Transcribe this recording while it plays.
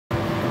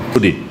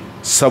de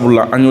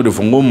sabula an y'o de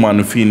fɔ n ko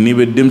maanifin n'i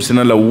bɛ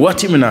denmisɛnnin la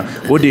waati min na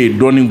o de ye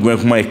dɔɔni gɛn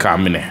kuma ye k'a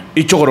minɛ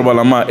i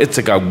cɛkɔrɔbalama e tɛ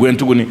se k'a gɛn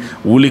tuguni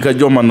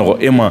wulikajɔ ma nɔgɔ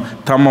e ma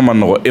taama ma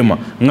nɔgɔ e ma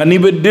nka n'i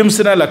bɛ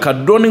denmisɛnninya la ka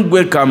dɔɔni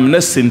gɛn k'a minɛ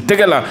sen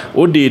tɛgɛ la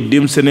o de ye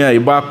denmisɛnninya i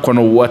b'a kɔnɔ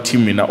waati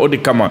min na o de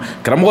kama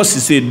karamɔgɔ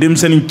Sise ye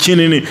denmisɛnnin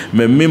tiɲɛni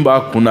mɛ min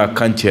b'a kun n'a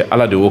kan cɛ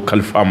Ala de y'o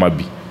kalifa a ma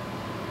bi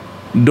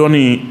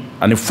dɔɔni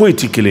ani foyi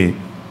tɛ kelen ye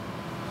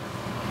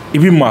i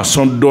bɛ maa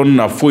sɔn dɔɔni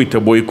na foyi tɛ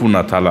bɔ i kun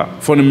nata la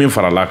fɔ ni min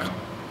faral'a kan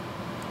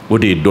o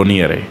de ye dɔɔni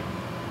yɛrɛ ye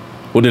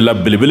o de la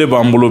belebele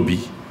b'an bolo bi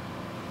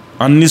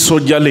an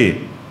nisɔndiyalen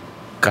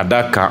ka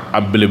d'a kan a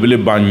belebele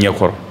b'an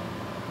ɲɛkɔrɔ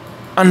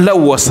an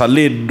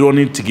lawasalen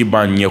dɔɔni tigi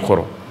b'an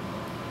ɲɛkɔrɔ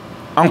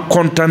an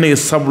kɔntannen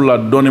sabula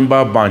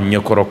dɔɔnibaa b'an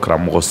ɲɛkɔrɔ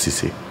karamɔgɔ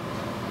Sise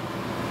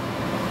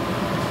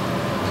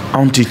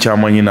anw ti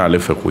caman ɲini ale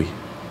fɛ koyi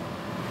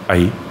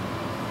ayi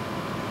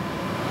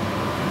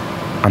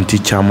an ti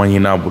caman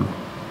ɲini a bolo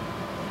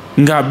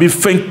nka a bɛ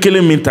fɛn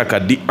kelen min ta ka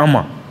di an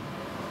ma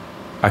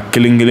a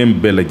kelen kelen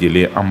bɛɛ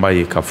lajɛlen an b'a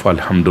ye k'a fɔ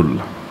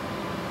alhamdulillah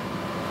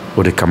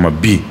o de kama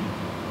bi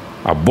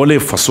a bɔlen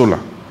faso la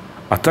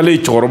a taalen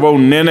cɛkɔrɔbaw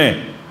nɛnɛ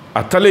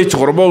a taalen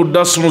cɛkɔrɔbaw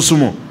da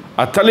sumusumu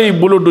a taalen i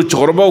bolo don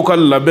cɛkɔrɔbaw ka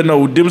labɛn na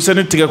o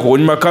denmisɛnnin tigɛ k'o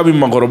ɲuman k'a bɛ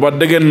maakɔrɔba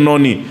dɛgɛ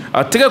nɔɔni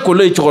a tɛgɛ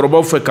kolen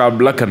cɛkɔrɔbaw fɛ k'a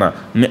bila ka na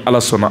ni Ala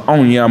sɔnna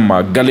anw y'a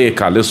maa gale ye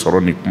k'ale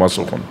sɔrɔ nin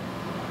kumaso kɔnɔ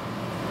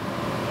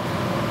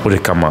o de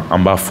kama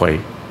an b'a fɔ a ye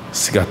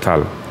siga t'a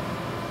la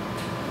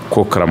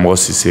ko karamɔgɔ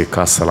Sise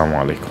k'a salamu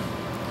alaikum.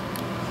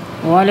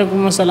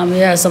 وعليكم السلام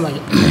يا سماك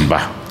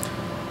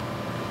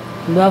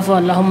بافا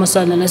اللهم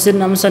صل على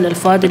سيدنا محمد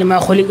الفاضل لما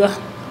خلق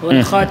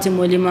والخاتم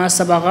ولما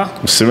سبق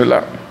بسم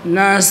الله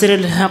ناصر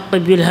الحق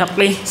بالحق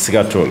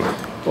سكاتول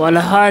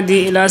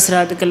والهادي الى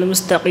صراطك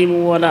المستقيم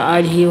وعلى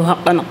اله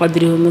وحقا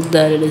قدره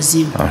ومقدار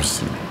العظيم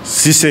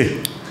Sise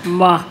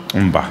mba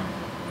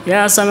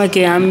يا سماك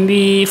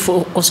امبي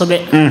فوق قصبه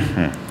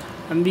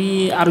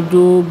امبي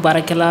ارجو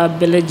باركلا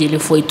بلجلي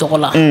فوي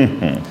تولا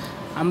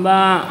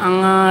amba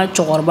anga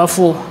cɛkɔrɔba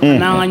fo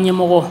n'anga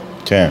ɲɛmɔgɔ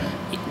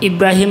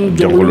Ibrahim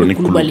Jongoloni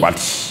Kulubali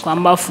ko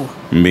an b'a fo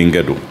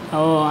mbengue do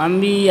an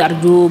bi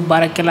arjo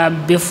baarakɛla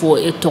bɛɛ fo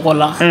e tɔgɔ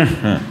la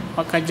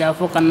wa ka ja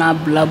fo kana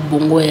bila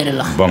bongo yɛrɛ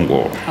la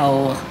bongo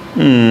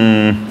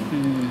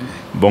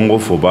bongo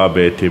fo b'a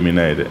bɛɛ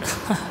temina ye dɛ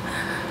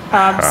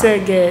a bɛ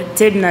se kɛ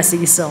te bɛna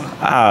sigi sisan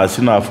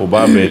sinon a fo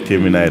b'a bɛɛ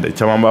temina ye dɛ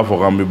caman b'a fɔ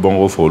k'an bɛ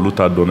bongo fo olu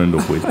ta dɔnnen do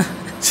koyi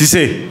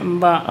Sise an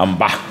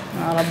ba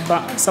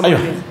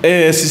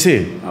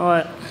Sise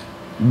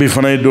bi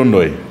fana ye don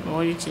dɔ ye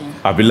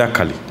a bɛ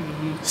lakali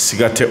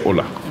siga tɛ o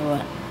la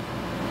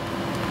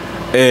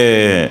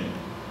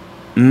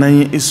n'an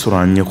ye i sɔrɔ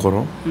an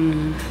ɲɛkɔrɔ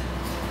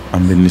an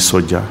bɛ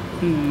nisɔndiya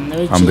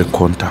an bɛ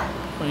kontan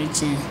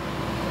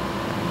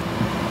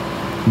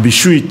bi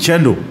su ye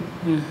tiɲɛ don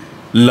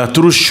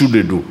laturu su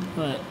de don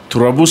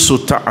turabu so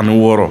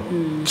 16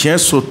 tiɲɛ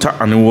so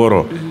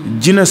 16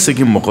 jinɛ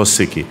segin mɔgɔ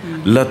segin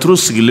laturu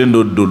sigilen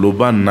do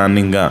doloba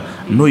 4 kan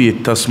n'o ye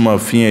tasuma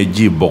fiɲɛ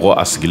ji bɔgɔ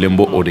a sigilen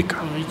bɔ o de kan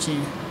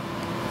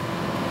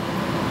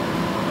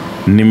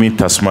ni min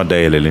tasuma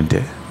dayɛlɛlen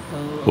tɛ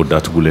o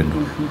datugulen do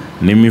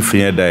ni min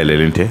fiɲɛ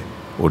dayɛlɛlen tɛ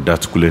o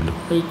datugulen do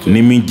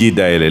ni min ji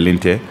dayɛlɛlen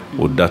tɛ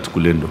o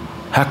datugulen do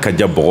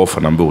hakaja bɔgɔ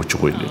fana bɛ o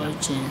cogo in de la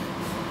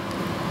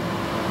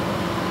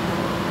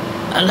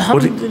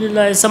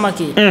alhamdulillah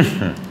samake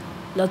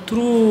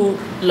laturu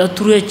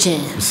ye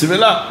tiɲɛ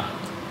bisimila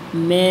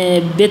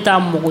mais bɛɛ ta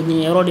mɔgɔ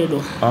ɲɛyɔrɔ de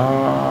don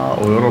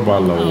o yɔrɔ b'a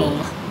la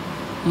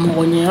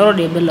mɔgɔ ɲɛyɔrɔ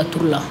de bɛ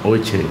laturu la o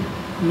ye tiɲɛ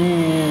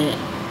mais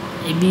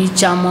i bi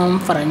caman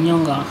fara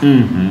ɲɔgɔn kan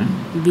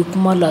i bi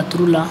kuma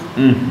laturu la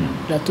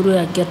laturu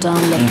y'a kɛ tan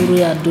laturu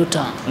y'a do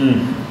tan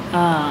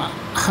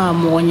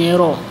mɔgɔ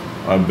ɲɛyɔrɔ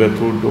a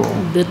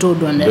bɛɛ t'o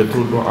dɔn dɛ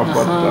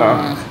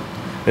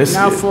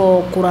n'a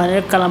fɔ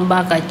kuranɛ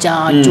kalanbaa ka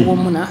ca cogo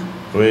min na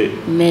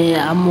mais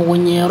a mɔgɔ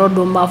ɲɛyɔrɔ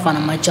dɔnbaa fana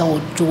ma ca o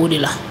cogo de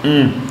la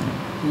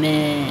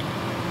mais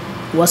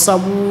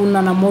wasabu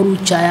nana mɔriw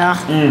caya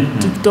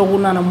tiktok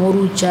nana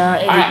mɔriw caya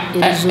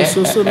réseaux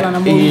sociaux nana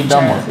mɔriw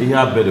caya i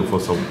y'a bɛɛ de fɔ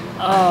sabu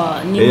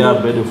i y'a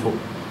bɛɛ de fɔ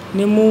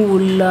ni mun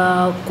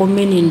wulila ko n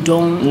bɛ nin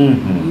dɔn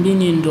n bɛ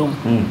nin dɔn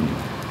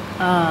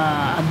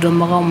a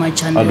dɔnbagaw man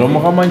ca a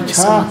dɔnbaga man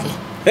ca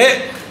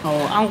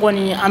an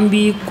kɔni an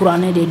bi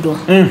kuranɛ de dɔn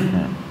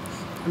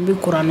an bi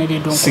kuranɛ de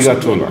dɔn siga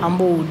t'o la an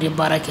b'o de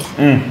baara kɛ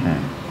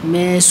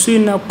mais su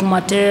in na kuma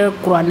tɛ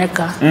kuranɛ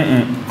kan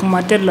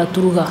kuma tɛ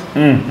laturu kan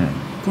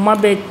kuma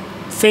bɛ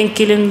fɛn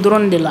kelen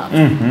dɔrɔn de la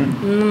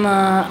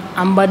na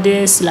an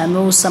baden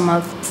silamɛw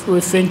sama o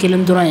ye fɛn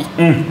kelen dɔrɔn ye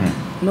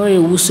n'o ye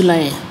wusulan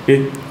ye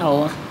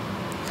awɔ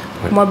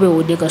kuma bɛ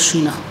o de ka su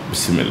in na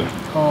bisimila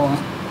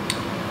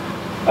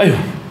ayiwa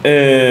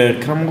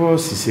karamɔgɔ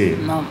Sise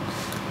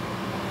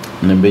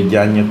nin bɛ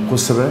diya n ye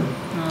kosɛbɛ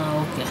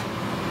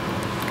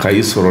ka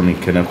i sɔrɔ nin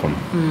kɛnɛ kɔnɔ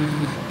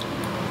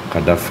ka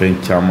da fɛn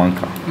caman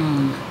kan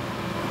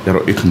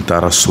yɔrɔ i tun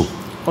taara so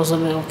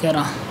kosɛbɛ o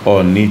kɛra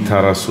n'i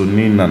taara so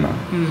n'i nana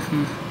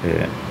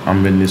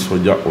an bɛ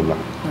nisɔndiya o la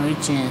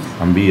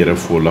an b'i yɛrɛ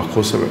fo o la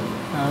kosɛbɛ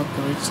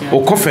o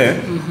kɔfɛ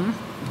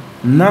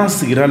n'an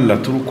sigira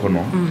laturu kɔnɔ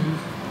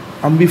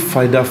an bi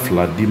fayida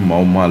fila di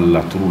maaw ma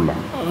laturu la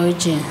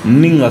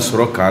ni ka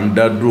sɔrɔ k'an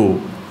da don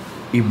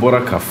i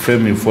bɔra ka fɛn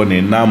min fɔ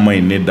nin n'a ma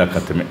ɲi ne da ka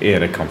tɛmɛ e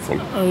yɛrɛ kan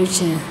fɔlɔ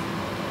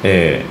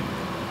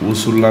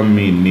wusulan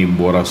min n'i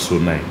bɔra so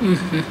n'a ye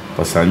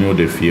parce que an y'o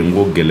de f'i ye n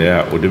ko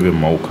gɛlɛya o de bɛ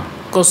maaw kan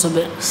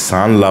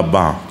san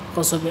laban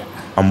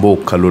an b'o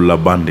kalo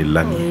laban de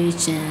la nin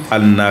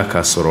hali n'a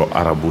ka sɔrɔ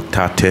arabu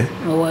ta tɛ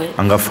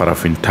an ka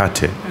farafin ta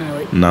tɛ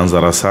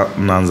nanzara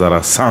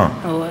san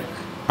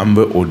an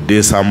bɛ o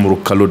décembre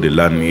kalo de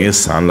la nin ye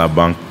san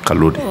laban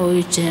kalo de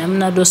an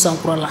bɛna don san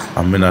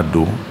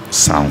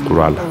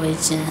kura la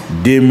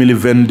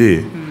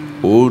 2022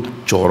 o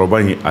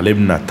cɛkɔrɔba in ale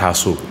bɛna taa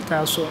so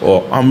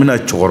an bɛna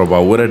cɛkɔrɔba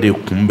wɛrɛ de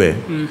kunbɛn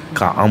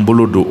k'an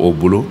bolo don o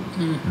bolo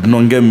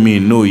dunankɛ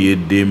min n'o ye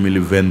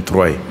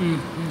 2023 ye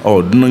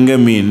dunankɛ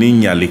min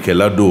ni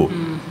ɲalikɛla don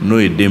n'o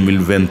ye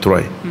 2023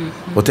 ye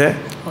o tɛ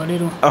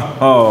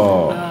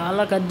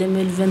ala ka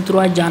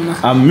 2023 janna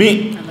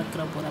amin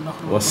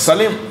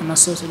wasalim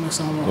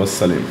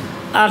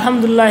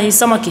alhamdulilahi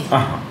Samake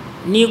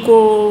n'i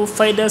ko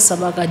fayida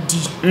saba ka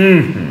di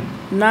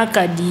n'a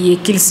ka di ye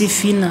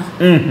kilisifin na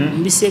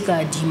n bɛ se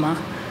k'a d'i ma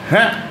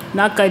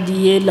n'a ka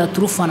di ye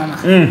laturu fana na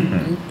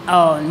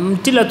n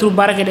tɛ laturu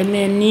baara kɛ dɛ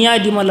mais n'i y'a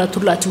d'i ma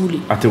laturu la a tɛ wuli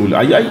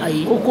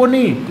ayi o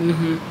kɔni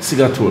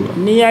siga t'o la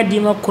n'i y'a d'i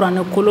ma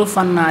kuranɛ kolo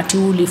fana na a tɛ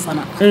wuli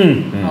fana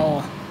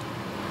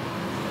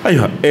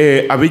ayiwa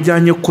a bɛ diya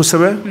n ye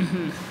kosɛbɛ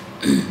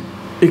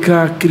i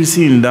ka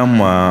kirisi in d'an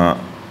ma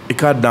i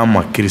k'a d'an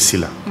ma kirisi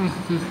la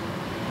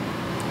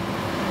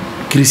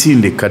kirisi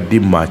in de ka di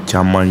maa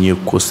caman ye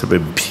kosɛbɛ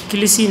bi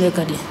kirisi in de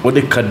ka di o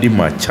de ka di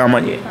maa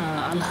caman ye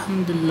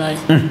alhamdulilayi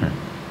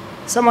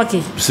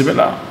Samake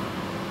bisimila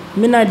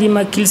n bɛna d'i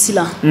ma kirisi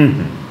la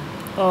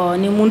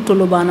ni mun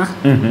tolo banna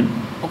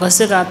o ka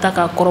se k'a ta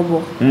k'a kɔrɔbɔ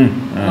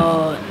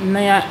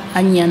n'a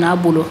ɲɛna a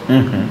bolo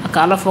a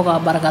ka ala fɔ k'a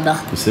barikada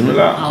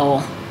bisimila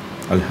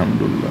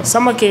alhamdulillah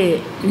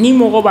Samake ni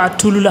mɔgɔ b'a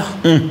tulu la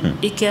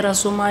i kɛra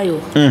soma ye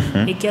o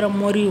i kɛra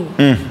mɔri o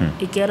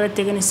i kɛra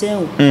technicien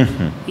o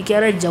i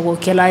kɛra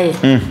jagokɛla ye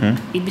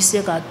i bɛ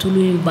se ka tulu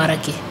in baara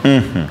kɛ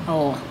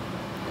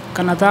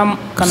kana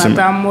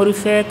taa mɔri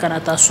fɛ kana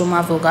taa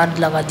soma fɛ o k'a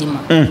dilan ka d'i ma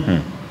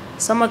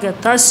Samake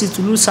taa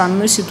situlu san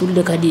n'o situlu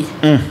de ka di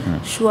ye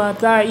soit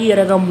taa i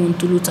yɛrɛ ka mun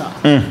tulu ta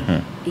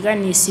i ka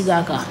n'i sigi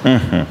a kan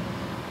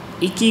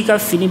i k'i ka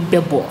fini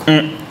bɛɛ bɔ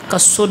ka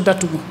so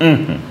datugu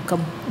ka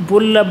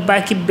bolila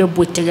baki bɛɛ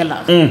bɔ tɛgɛ la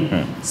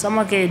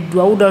Samake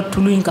duwawu da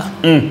tulu in kan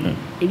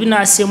i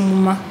bɛna se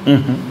mun ma i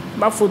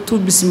b'a fɔ tu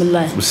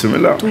bisimilayi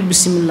tu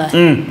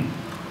bisimilayi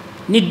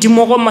ni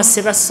dimɔgɔ ma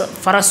se ka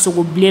fara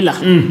sogo bilen la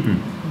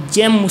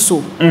diɲɛ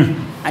muso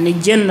ani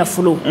diɲɛ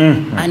nafolo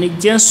ani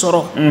diɲɛ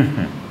sɔrɔ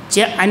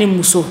cɛ ani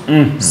muso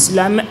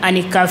silamɛ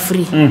ani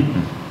kafiri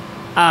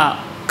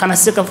kana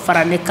se ka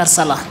fara ne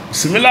karisa la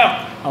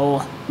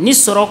ni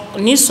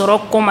sɔrɔ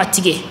kɔ ma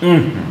tigɛ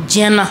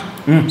diɲɛ na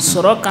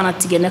sɔrɔ kana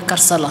tigɛ ne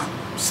karisa la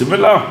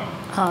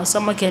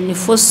Samake ni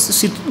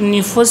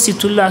fɔ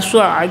situlu la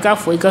soit a k'a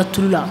fɔ i ka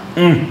tulu la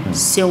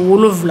c'est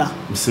 7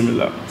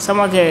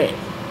 Samake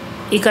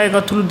i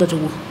ka tulu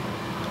datugu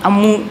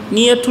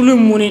n'i ye tulu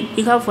muni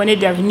i k'a fɔ ne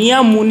de n'i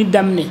y'a muni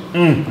daminɛ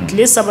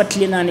tile 3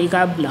 tile 4 i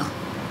k'a bila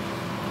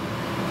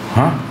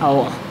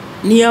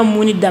n'i y'a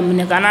muni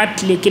daminɛ ka n'a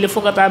tile 1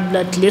 fo ka taa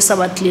bila tile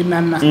 3 tile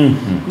 4 na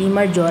n'i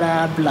ma jɔyɔrɔ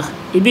y'a bila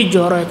i bɛ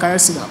jɔyɔrɔ ye k'a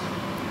sigi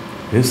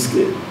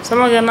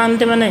Samake n'an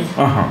tɛmɛna yen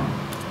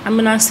an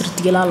bɛna siri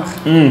tigɛla la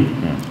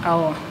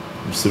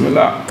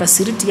bisimila ka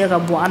siri tigɛ ka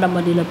bɔ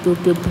adamaden la pewu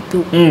pewu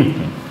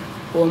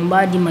pewu n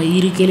b'a di ma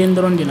yiri kelen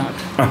dɔrɔn de la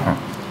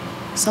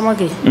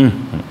Samake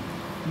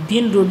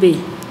bin dɔ bɛ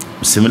yen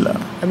bisimila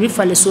a bɛ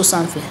falen so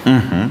sanfɛ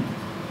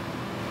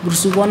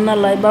burusi kɔnɔna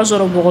la i b'a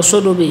sɔrɔ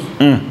bɔgɔso dɔ bɛ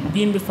yen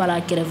bin bɛ falen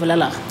a kɛrɛfɛla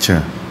la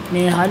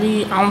mais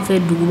hali an fɛ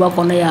duguba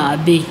kɔnɔ yan a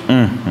bɛ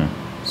yen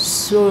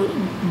so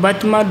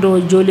bâtiment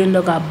dɔ jɔlen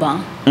dɔ ka ban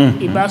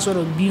i b'a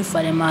sɔrɔ bin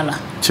falen b'a la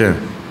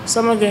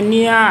Samake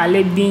n'i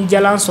y'ale bin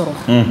jalan sɔrɔ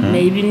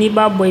mais n'i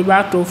b'a bɔ i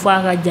b'a to fo a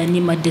ka ja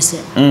n'i ma dɛsɛ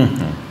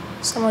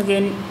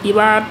Samake i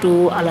b'a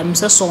to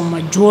alamisa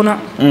sɔgɔma joona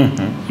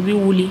i bɛ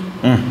wuli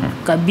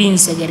ka bin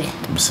sɛgɛrɛ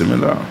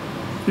bisimila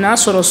n'a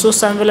sɔrɔ so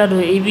sanfɛla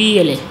dɔ i b'i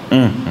yɛlɛ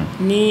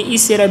ni i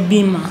sera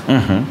bin ma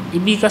i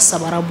b'i ka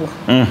sabara bɔ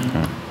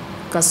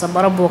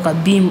ka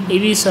bin i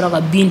b'i sɔrɔ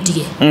ka bin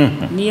tigɛ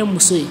n'i ye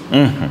muso ye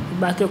i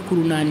b'a kɛ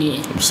kuru 4 ye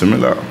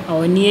bisimila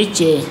n'i ye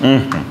cɛ ye i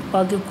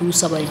b'a kɛ kuru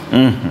 3 ye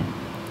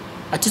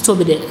a tɛ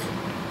tobi dɛ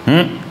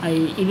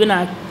ayi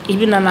i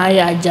bɛna n'a ye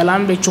a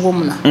jalan bɛ cogo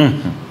min na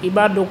i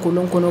b'a don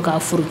kolon kɔnɔ k'a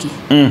furuki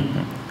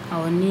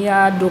n'i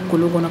y'a don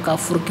kolon kɔnɔ k'a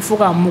furuki fo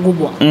k'a mugu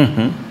bɔ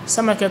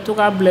Samake to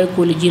k'a bila i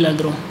koliji la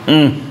dɔrɔn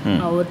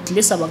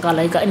tile 3 k'a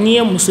la n'i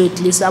ye muso ye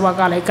tile 3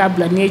 k'a la i k'a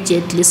bila n'i ye cɛ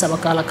ye tile 3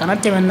 k'a la kana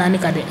tɛmɛ 4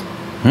 kan dɛ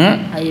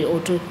ayi o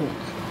to ko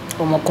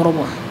o ma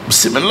kɔrɔbɔ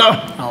bisimila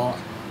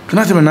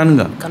kana tɛmɛ 4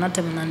 kan kana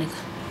tɛmɛ 4 kan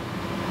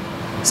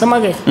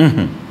Samake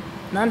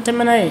n'an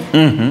tɛmɛna ye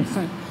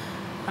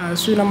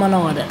suina ma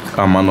nɔgɔ dɛ.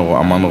 A ma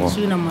nɔgɔ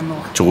suina ma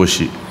nɔgɔ cogo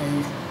si.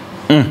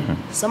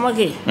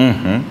 Samake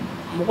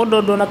mɔgɔ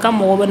dɔ dɔnna ka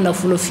mɔgɔ bɛ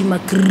nafolofin ma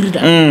kiriri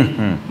da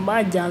n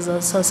b'a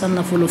jansa sasa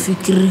nafolofin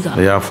kiriri kan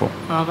i y'a fɔ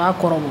a k'a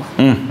kɔrɔbɔ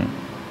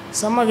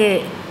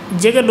Samake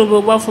jɛgɛ dɔ bɛ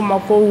u b'a fɔ ma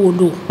ko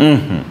wondo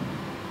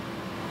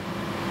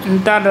n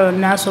t'a dɔn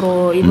n'a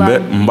sɔrɔ i b'a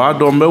n b'a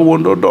dɔn n bɛ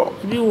wondo dɔn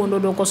i bɛ wondo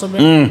dɔn kosɛbɛ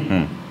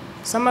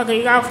Samake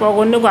i k'a fɔ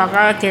ko ne ko a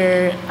k'a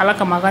kɛ ala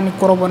kama a ka nin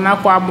kɔrɔbɔ n'a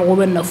ko a mago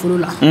bɛ nafolo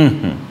la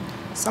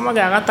Samake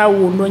a ka taa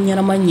wondo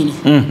ɲɛnama ɲini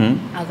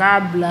a k'a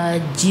bila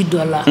ji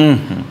dɔ la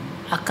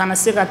a kana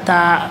se ka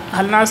taa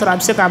hali n'a sɔrɔ a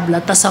bɛ se k'a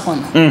bila tasa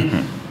kɔnɔ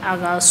a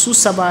ka su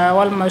 3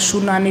 walima su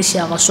 4 si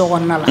a ka so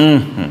kɔnɔna la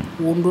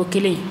wondo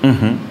kelen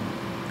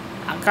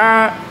a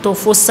ka to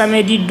fo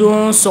samedi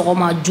don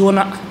sɔgɔma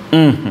joona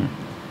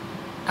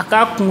a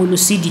ka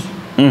kunkolosi di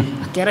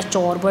a kɛra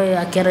cɛkɔrɔba ye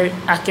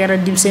a kɛra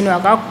denmisɛnnin a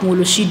ka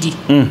kunkolosi di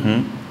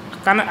a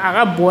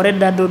ka bɔrɛ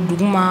da dɔ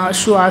duguma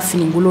su a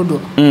finigolo dɔ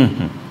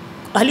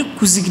hali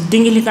kusigi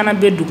den kelen kana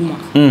bɛ duguma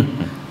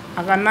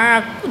a ka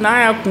n'a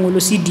y'a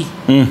kunkolosi di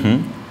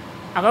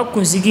a ka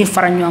kunsigi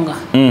fara ɲɔgɔn kan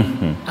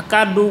a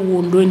k'a don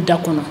wondo in da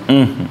kɔnɔ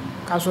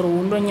k'a sɔrɔ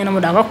wondo ɲɛnama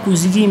don a ka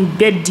kunsigi in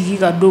bɛɛ digi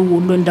ka don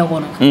wondo in da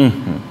kɔnɔ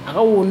a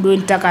ka wondo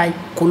in ta ka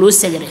kolo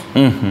sɛgɛrɛ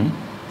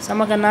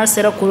Samake n'a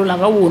sera kolo la a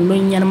ka wondo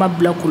in ɲɛnama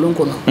bila kolon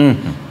kɔnɔ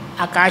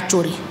a k'a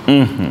cori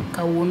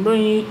ka wondo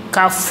in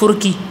k'a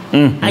foroki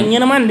a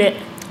ɲɛnama dɛ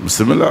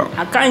bisimila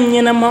a k'a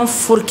ɲɛnama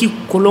foroki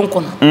kolon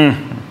kɔnɔ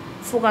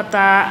fo ka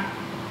taa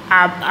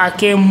a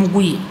kɛ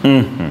mugu ye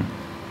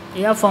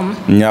i y'a faamu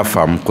n y'a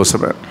faamu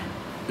kosɛbɛ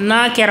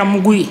n'a kɛra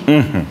mugu ye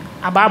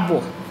a b'a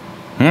bɔ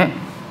a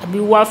bɛ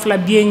 2000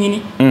 biye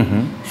ɲini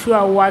su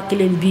a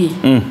 1000 biye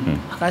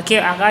a ka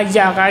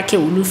ja a k'a kɛ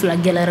olu 2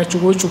 gɛlɛyara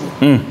cogo o cogo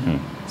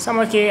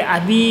Samake a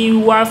bɛ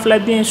 2000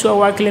 biye su a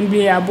 1000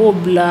 biye a b'o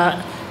bila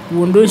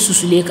wondo in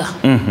susulen kan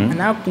a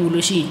n'a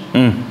kunkolosi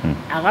a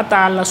ka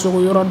taa lasogo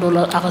yɔrɔ dɔ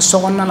la a ka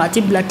sokɔnɔna la a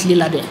tɛ bila tile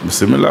la dɛ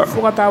bisimila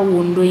fo ka taa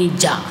wondo in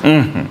ja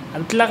a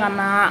bɛ tila ka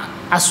na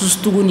a susu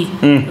tuguni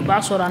i b'a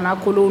sɔrɔ a n'a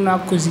kolow n'a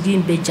kunsigi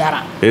in bɛɛ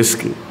jara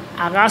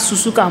a k'a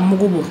susu k'a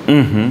mugu bɔ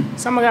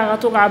Samake a ka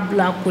to k'a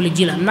bila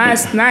koliji la n'a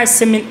ye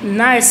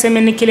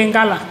semaine 1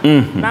 k'a la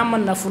n'a ma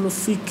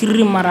nafolofin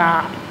kiriri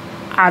mara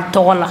a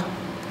tɔgɔ la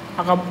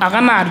a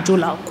ka na arajo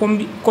la ko n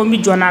bɛ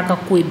jɔ n'a ka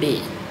ko ye bɛɛ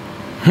ye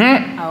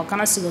awɔ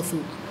kana siga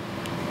fiyewu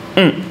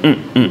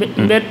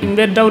n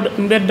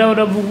bɛ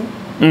Dawudabugu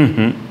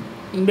n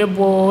bɛ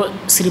bɔ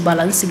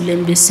Siribala n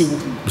sigilen bɛ Segu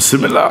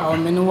bisimila awɔ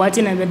mais nin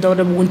waati na n bɛ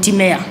Dawudabugu n ti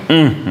mɛn yan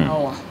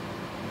awɔ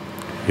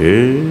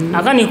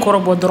a ka nin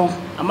kɔrɔbɔ dɔrɔn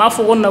a m'a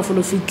fɔ ko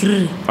nafolofin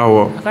kiriri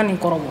awɔ a ka nin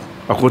kɔrɔbɔ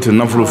a ko ten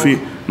nafolofin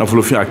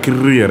a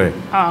kiriri yɛrɛ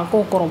a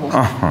k'o kɔrɔbɔ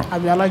a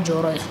bɛ ala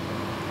jɔyɔrɔ ye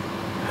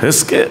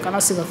est-ce que kana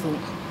siga fiyewu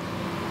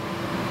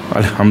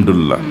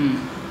alhamdulillah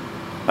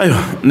ayiwa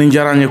nin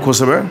diyara n ye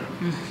kosɛbɛ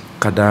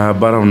ka da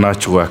baaraw n'a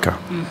cogoya kan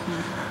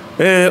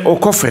o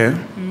kɔfɛ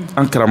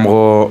an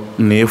karamɔgɔ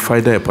nin ye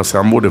fayida ye parce que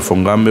an b'o de fɔ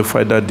nka an bɛ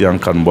fayida di an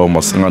kanubaw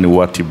ma sanga ni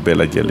waati bɛɛ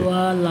lajɛlen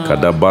ka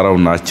da baaraw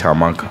n'a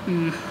caman kan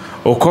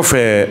o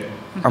kɔfɛ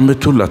an bɛ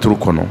to laturu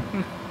kɔnɔ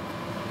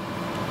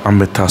an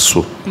bɛ taa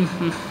so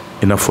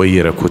i n'a fɔ i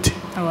yɛrɛ ko ten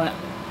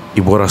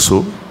i bɔra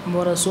so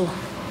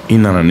i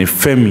nana ni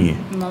fɛn min ye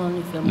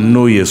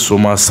n'o ye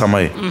soma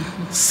sama ye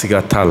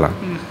siga t'a la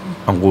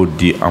an k'o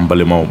di an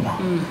balimaw ma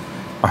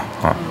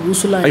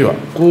ayiwa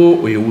ko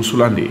o ye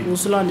wusulan de ye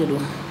wusulan de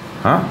don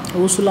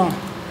wusulan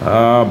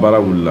baara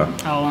wulila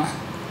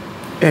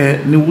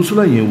ni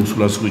wusulan in ye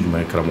wusulan sugu jumɛn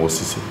ye karamɔgɔ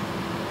Sise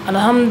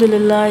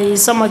alhamdulilayi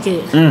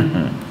Samake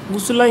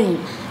wusulan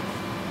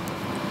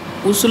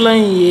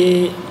in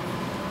ye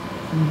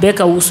bɛɛ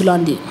ka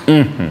wusulan de ye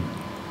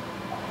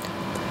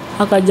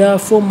a ka ja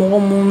fo mɔgɔ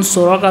mun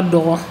sɔrɔ ka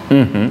dɔgɔ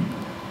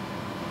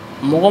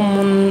mɔgɔ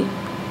mun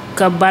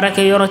ka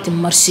baarakɛyɔrɔ tɛ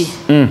marché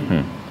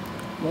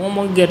mɔgɔ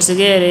mun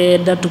gɛrisigɛ yɛrɛ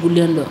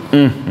datugulen dɔ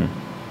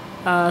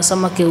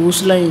Samake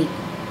wusulan in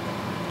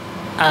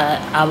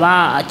a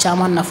b'a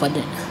caman nafa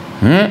dɛ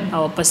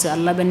awɔ parce que a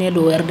labɛnnen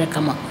don o yɛrɛ de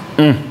kama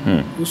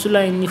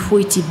wusulan in ni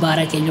foyi tɛ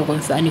baara kɛ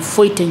ɲɔgɔn fɛ ani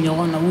foyi tɛ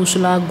ɲɔgɔn na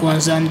wusulan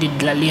gansan de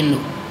dilanlen don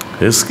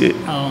est-ce que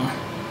awɔ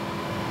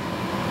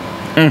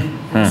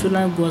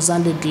wusulan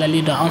gansan de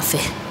dilanlen don an fɛ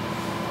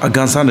a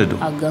gansan de don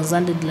a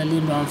gansan de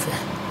dilanlen don an fɛ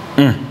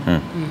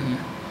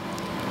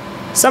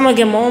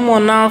Samake mɔgɔ o mɔgɔ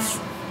n'a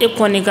e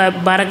kɔni ka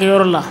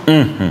baarakɛyɔrɔ la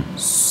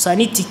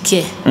sanni tɛ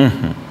kɛ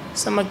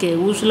Samake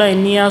wusulan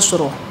in n'i y'a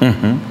sɔrɔ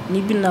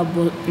n'i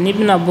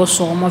bɛna bɔ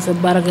sɔgɔma fɛ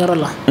baarakɛyɔrɔ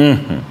la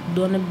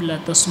dɔɔni bila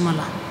tasuma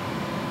la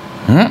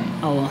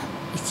awɔ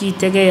i k'i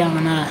tɛgɛ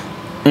yangana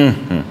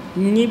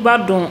n'i b'a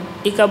dɔn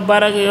i ka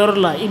baarakɛyɔrɔ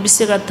la i bɛ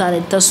se ka taa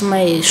ni tasuma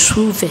ye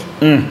su fɛ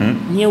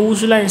n'i ye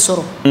wusulan in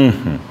sɔrɔ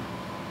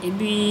i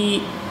bɛ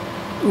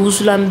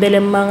wusulan bɛlɛ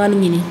mankan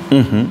ɲini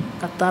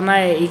ka taa n'a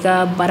ye i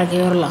ka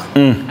baarakɛyɔrɔ la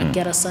a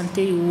kɛra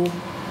santé ye o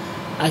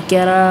a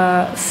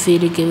kɛra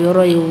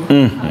feerekɛyɔrɔ ye o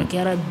a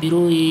kɛra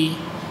biro ye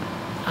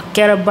a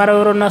kɛra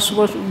baarayɔrɔ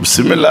nasugu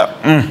bisimila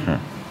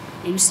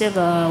i bɛ se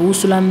ka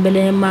wusulan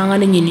bɛlɛ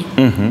mankan ɲini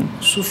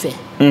su fɛ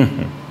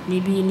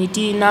ni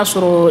ti n'a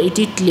sɔrɔ i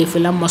ti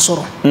tilefɛla ma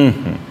sɔrɔ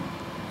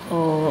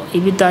i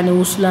bɛ taa ni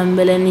wusula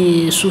mbɛlɛ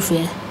ni sufɛ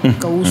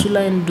ka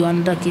wusula in don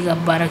an da k'i ka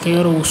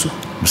baarakɛyɔrɔ wusu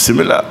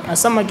bisimila a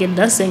sama kɛ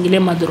dan sen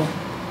kelen ma dɔrɔn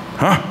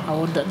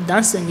awɔ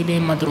dan sen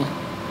kelen ma dɔrɔn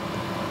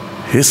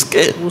est-ce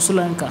que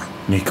wusula in kan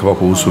ni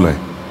kabako wusula ye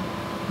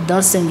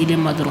dan sen kelen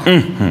ma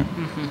dɔrɔn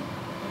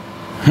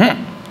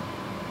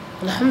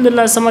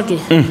alhamdulillah sama kɛ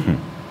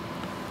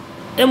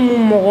e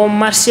mun mɔgɔ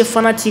marché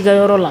fana t'i ka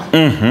yɔrɔ la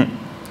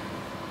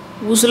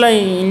wusula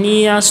in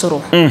n'i y'a sɔrɔ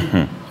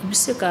i bɛ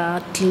se ka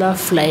tila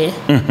fila ye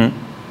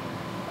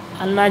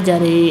hali n'a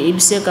diyara i bɛ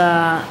se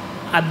ka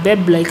a bɛɛ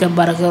bila i ka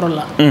baarakɛyɔrɔ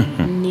la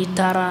n'i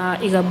taara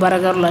i ka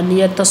baarakɛyɔrɔ la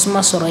n'i ye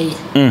tasuma sɔrɔ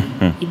yen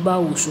i b'a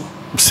wusu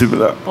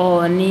bisimila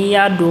n'i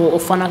y'a dɔn o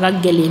fana ka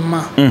gɛlɛn i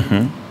ma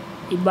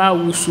i b'a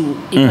wusu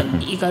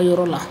i ka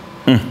yɔrɔ la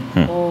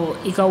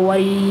i ka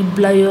wari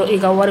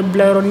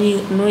bila yɔrɔ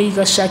n'o y'i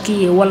ka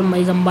saki ye walima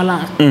i ka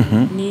nbalan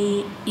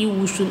ni i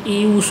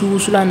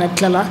wusula na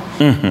tilala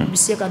i bɛ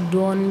se ka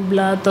dɔɔni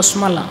bila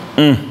tasuma la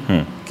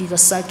k'i ka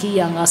saki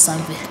yan ka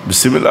sanfɛ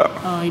bisimila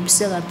i bɛ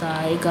se ka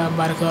taa i ka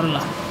baarakɛyɔrɔ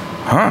la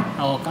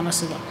awɔ kana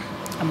se ka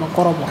a ma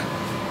kɔrɔbɔ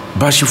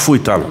baasi foyi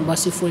t'a la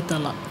baasi foyi t'a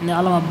la ni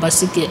ala ma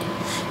baasi kɛ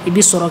i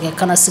bɛ sɔrɔ kɛ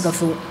kana se ka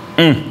fewu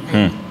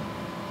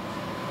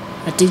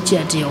a t'i ci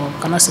a t'i awɔ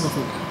kana se ka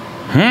fewu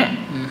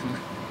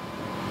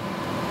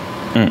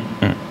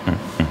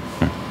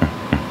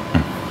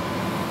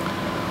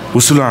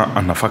wusula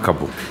a nafa ka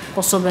bon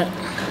kosɛbɛ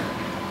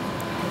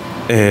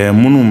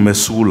minnu bɛ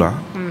sugu la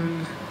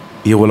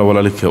i ye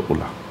walawalali kɛ o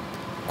la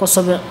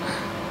kosɛbɛ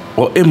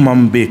e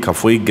man bɛ k'a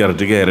fɔ i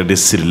garijɛgɛ yɛrɛ de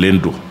sirilen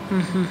don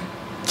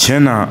tiɲɛ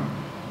na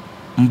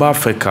n b'a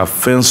fɛ ka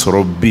fɛn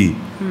sɔrɔ bi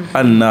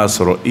hali n'a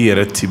sɔrɔ i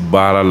yɛrɛ ti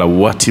baara la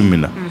waati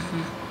min na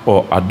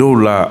a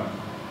dɔw la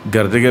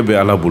garijɛgɛ bɛ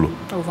ala bolo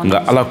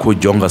nka ala ko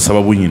jɔn ka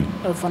sababu ɲini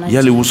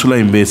yali wusula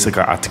in bɛ se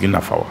ka a tigi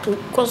nafa wa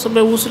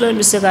kosɛbɛ wusula in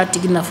bɛ se k'a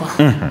tigi nafa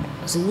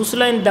parce que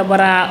wusula in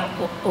dabara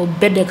o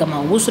bɛɛ de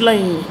kama wusula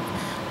in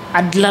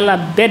a dilala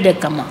bɛɛ de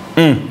kama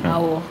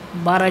awɔ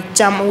baara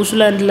caman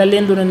wusula in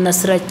dilalen don ni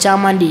nasira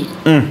caman de ye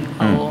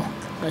awɔ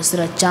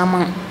nasira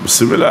caman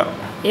bisimila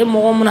e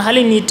mɔgɔ mun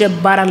hali n'i tɛ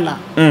baara la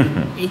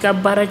i ka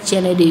baara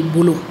tiɲɛnen de i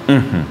bolo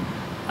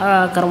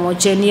karamɔgɔ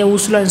cɛ n'i ye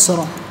wusula in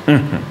sɔrɔ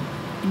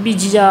i b'i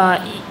jija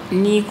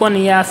n'i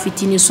kɔni y'a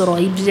fitinin sɔrɔ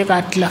i bɛ se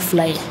k'a tila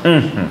fila ye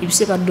i bɛ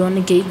se ka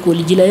dɔɔni kɛ i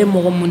koliji la e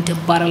mɔgɔ mun tɛ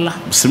baara la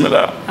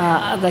bisimila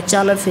a ka ca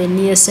ala fɛ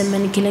n'i ye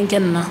semaine kelen kɛ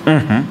nin na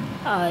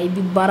i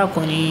bɛ baara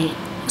kɔni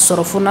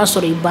sɔrɔ fo n'a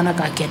sɔrɔ i banna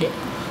k'a kɛ dɛ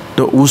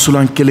donc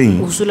wusulan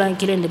kelen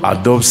de a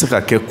dɔw bɛ se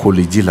ka kɛ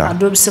koliji la a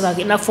dɔw bɛ se ka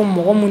kɛ i n'a fɔ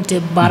mɔgɔ mun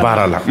tɛ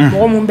baara la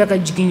mɔgɔ mun bɛ ka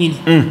jigin ɲini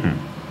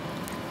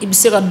i bɛ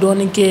se ka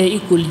dɔɔni kɛ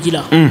i koliji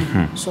la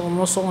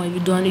sɔgɔma sɔgɔma i bɛ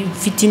dɔɔni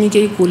fitinin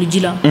kɛ i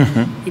koliji la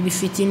i bɛ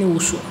fitinin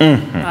wusu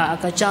a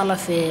ka ca ala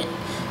fɛ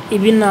i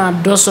bɛna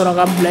dɔ sɔrɔ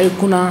ka bila i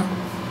kunna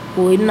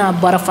o i bɛna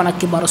baara fana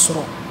kibaru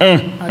sɔrɔ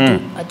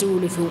a tɛ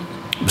wuli fewu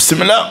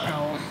bisimila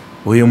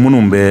o ye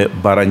minnu bɛ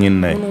baara ɲini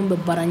na ye minnu bɛ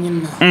baara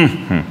ɲini na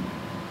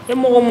e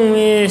mɔgɔ mun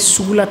ye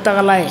sugula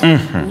tagala ye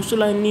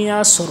wusula n'i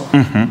y'a sɔrɔ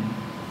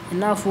i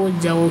n'a fɔ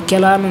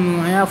jagokɛla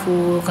ninnu an y'a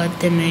fɔ ka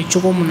tɛmɛ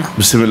cogo min na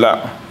bisimila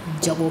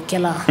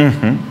jagokɛla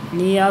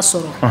n'i y'a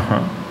sɔrɔ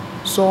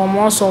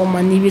sɔgɔma o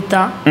sɔgɔma n'i bɛ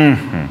taa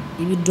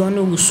i bɛ dɔɔni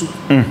wusu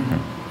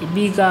i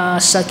b'i ka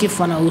saki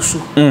fana wusu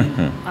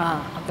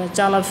a ka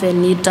ca ala fɛ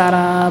n'i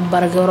taara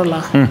baarakɛyɔrɔ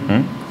la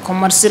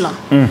commerce la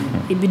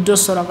i bɛ dɔ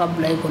sɔrɔ ka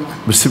bila i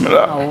kɔnɔ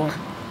bisimila awɔ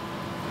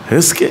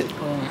est-ce que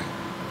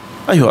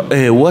ayiwa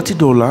waati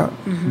dɔw la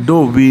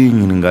dɔw bɛ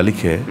ɲininkali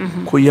kɛ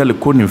ko yali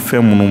ko nin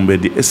fɛn minnu bɛ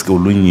di est-ce que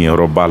olu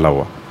ɲɛyɔrɔ b'a la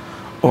wa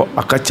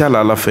a ka ca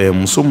ala fɛ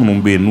muso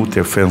minnu bɛ yen n'u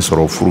tɛ fɛn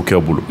sɔrɔ furukɛ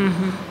bolo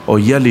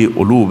yali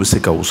olu bɛ se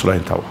ka wusula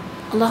in ta wa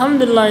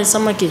alhamdulilayi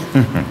samake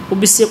o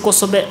bɛ se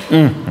kosɛbɛ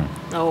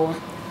awɔ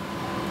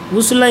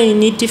wusula in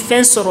n'i tɛ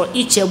fɛn sɔrɔ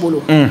i cɛ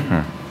bolo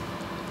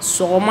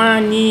sɔgɔma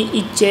ni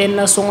i cɛ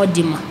nasɔngɔ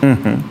d'i ma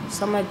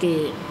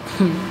samake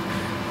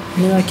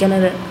ni ka kɛnɛ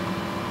dɛ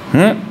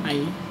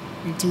ayi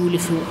n ti wuli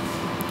fewu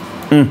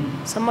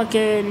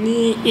samakɛ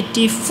ni i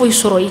tɛ foyi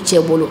sɔrɔ i cɛ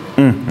bolo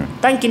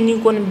tant que n'i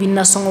kɔni bɛ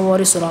nasɔngɔ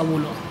wari sɔrɔ a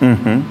bolo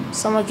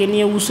samakɛ n'i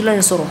ye wusula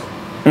in sɔrɔ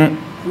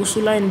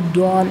wusula in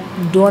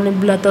dɔɔni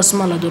bila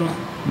tasuma la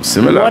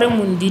dɔrɔn wari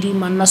mun dir'i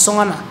ma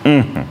nasɔngɔ na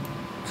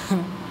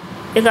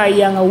e k'a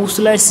ye an ka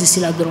wusula in sisi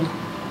la dɔrɔn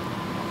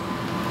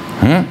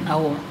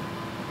awɔ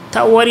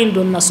taa wari in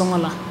don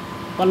nasɔngɔ la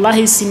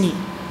walahi sini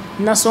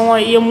nasɔngɔ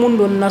i ye mun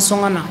don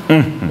nasɔngɔ na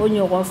o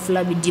ɲɔgɔn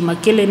fila bɛ d'i ma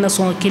kelen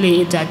nasɔngɔ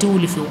kelen e tɛ a tɛ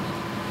wuli fewu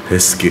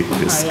est-ce que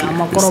a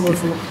ma kɔrɔbɔ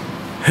fewu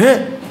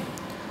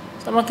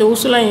samakɛ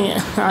wusula in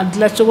a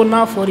dilancogo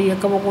n'a fɔra i ye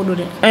kabako don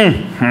dɛ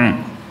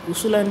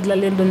wusula in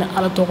dilalen don ni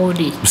ala tɔgɔw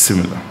de ye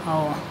bisimila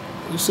awɔ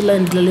wusula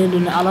in dilalen don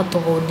ni ala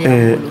tɔgɔw de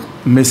ye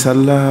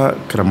misalila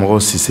karamɔgɔ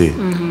Sise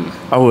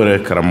aw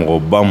yɛrɛ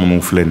karamɔgɔba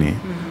minnu filɛ nin ye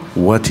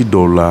waati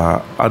dɔw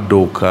la a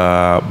dɔw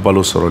ka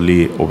balo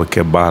sɔrɔli o bɛ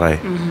kɛ baara ye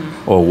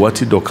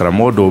waati dɔ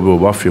karamɔgɔ dɔw bɛ yen o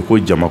b'a fɔ ko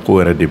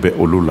jamako yɛrɛ de bɛ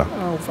olu la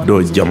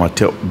do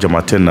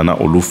jamate nana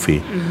olu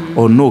fe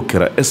o no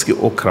kɛra est-ce que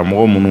o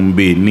karamɔgɔ minnu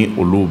bɛ yen ni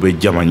olu bɛ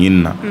jama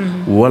ɲini na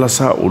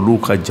walasa olu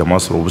ka jama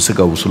sɔrɔ u bɛ se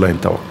ka wusula in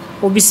ta wa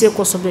o bɛ se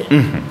kosɛbɛ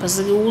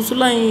parce que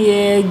wusula in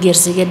ye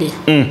gɛrisɛgɛ de ye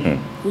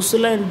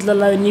wusula in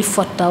dilanla ni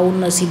fataw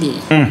nasi de ye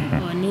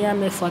n'i y'a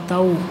mɛn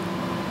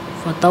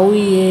fataw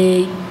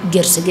ye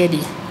gɛrisɛgɛ de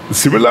ye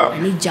bisimila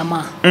ani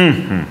jama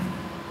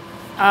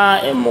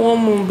e mɔgɔ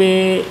mun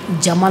bɛ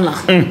jama la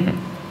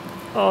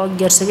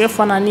gɛrisɛgɛ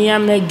fana n'i y'a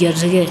mɛn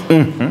gɛrisɛgɛ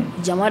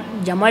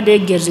jama de ye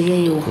gɛrisɛgɛ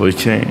ye o ye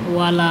tiɲɛ ye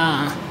wala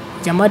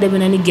jama de bɛ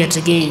na ni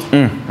gɛrisɛgɛ ye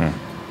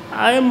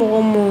a ye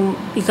mɔgɔ mun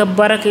i ka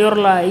baarakɛyɔrɔ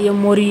la i ye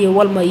mɔri ye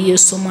walima i ye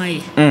soma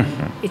ye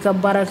i ka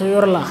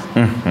baarakɛyɔrɔ la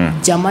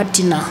jama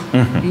tina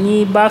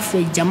n'i b'a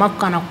fɛ jama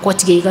kana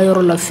kɔtigɛ i ka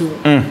yɔrɔ la fiyewu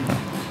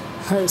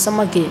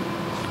Samake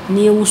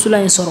n'i ye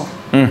wusula in sɔrɔ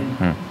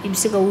i bɛ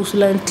se ka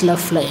wusula in tila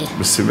fila ye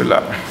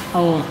bisimila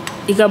awɔ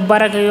i ka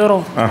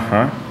baarakɛyɔrɔ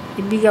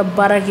i b'i ka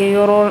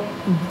baarakɛyɔrɔ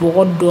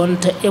bɔgɔ dɔɔni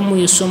ta e mun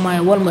ye soma ye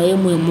walima e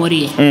mun ye mɔri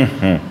ye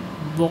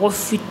bɔgɔ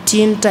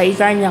fitinin ta i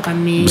k'a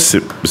ɲagami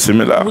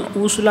bisimila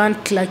wusulan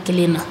tila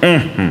kelen na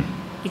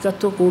i ka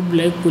to k'o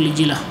bila i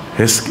koliji la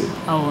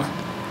awɔ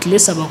tile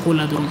 3 k'o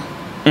la dɔrɔn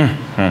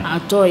a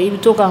tɔ i bɛ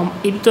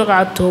to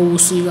k'a tɔ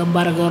wusu i ka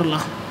baarakɛyɔrɔ la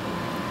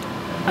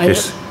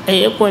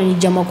e kɔni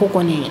jamako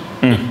kɔni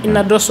i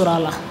na dɔ sɔrɔ a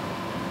la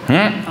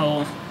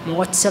awɔ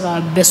mɔgɔ tɛ se ka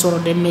bɛɛ sɔrɔ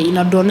dɛ mais i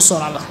na dɔɔni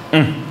sɔrɔ a la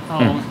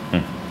awɔ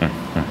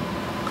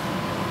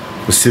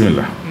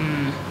bisimila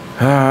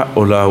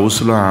o la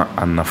wusula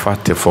a nafa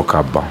tɛ fɔ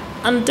ka ban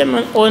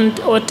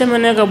o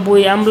tɛmɛnen ka bɔ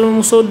yen an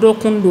balimamuso dɔ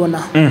kun donna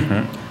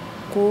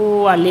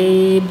ko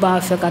ale b'a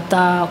fɛ ka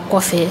taa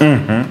kɔfɛ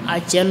a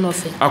cɛ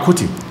nɔfɛ a ko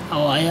ten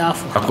awɔ a y'a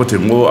fɔ a ko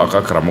ten ko a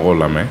ka karamɔgɔw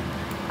lamɛn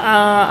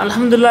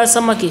alhamdulilayi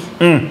Samake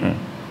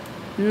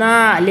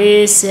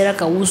n'ale sera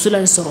ka wusula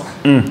in sɔrɔ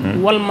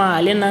walima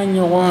ale n'a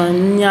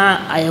ɲɔgɔn ɲa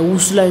a ye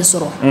wusula in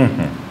sɔrɔ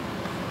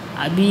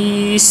a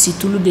bi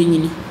situlu de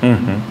ɲini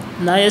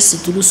n'a ye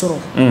situlu sɔrɔ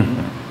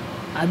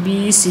a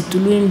bi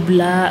situlu in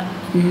bila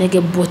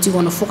nɛgɛ bɔti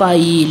kɔnɔ fo k'a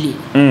yeele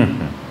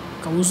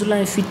ka wusula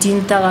in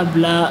fitinin ta ka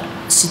bila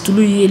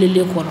situlu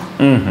yeelelen kɔnɔ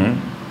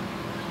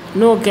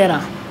n'o kɛra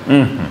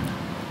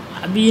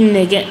a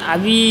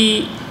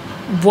bi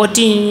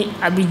bɔti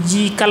a bi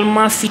ji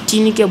kalima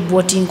fitinin kɛ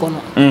bɔti in kɔnɔ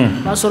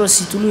n'a sɔrɔ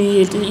situlu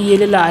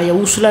yeelela a ye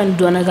wusula in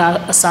dɔnɛ ka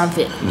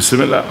sanfɛ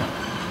bisimila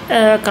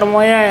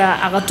karamɔgɔya ya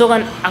a ka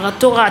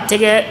to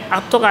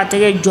k'a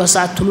tɛgɛ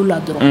jɔsa tulu la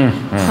dɔrɔn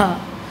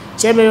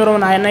cɛ bɛ yɔrɔ min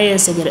na a n'a ye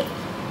sɛgɛrɛ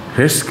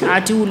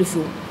a ti wuli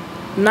fiyewu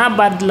n'a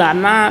b'a dilan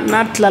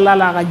n'a tilala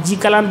la a ka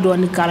jikalan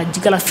dɔɔni k'a la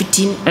jikalan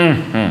fitinin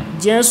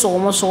diɲɛ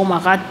sɔgɔma a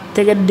ka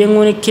tɛgɛ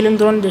denkɔni kelen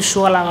dɔrɔn de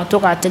su a la a ka to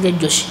k'a tɛgɛ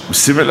jɔsi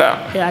bisimila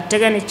a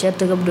tɛgɛ ni cɛ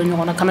tɛgɛ bɛ don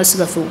ɲɔgɔn na kana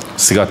siga fiyewu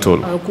siga t'o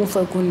la a ye kun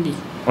fɔ kun de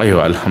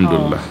ayiwa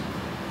alhamdulillah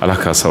ala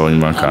ka sababu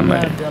ɲuman k'an na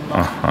ye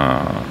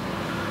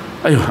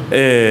ayiwa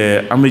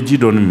an bɛ ji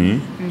dɔɔni min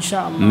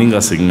ni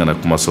ka segin ka na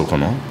kumaso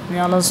kɔnɔ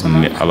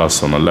ni ala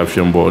sɔnna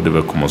lafiyɛnbɔ de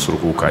bɛ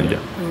kumasurukuu kan ja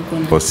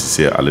ko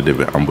Sise ale de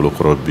bɛ an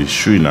bolokɔrɔ bi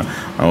su in na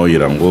an y'o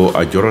yira n ko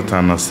a jɔrɔ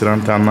t'an na siran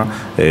t'an na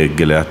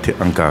gɛlɛya tɛ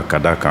an kan ka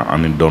d'a kan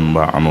an ni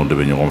dɔnniba an n'o de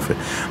bɛ ɲɔgɔn fɛ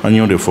an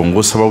y'o de fɔ n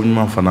ko sababu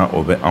ɲuman fana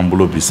o bɛ an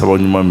bolo bi sababu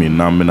ɲuman min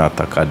n'an bɛna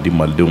ta k'a di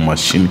malidenw ma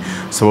sini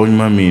sababu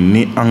ɲuman min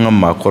ni an ka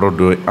maakɔrɔ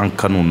dɔ an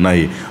kanu n'a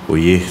ye o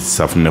ye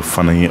safunɛ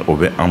fana ye o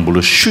bɛ an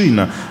bolo su in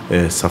na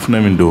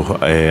safunɛ min don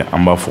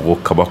an b'a fɔ ko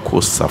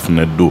kabako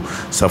safunɛ don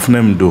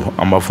safunɛ min don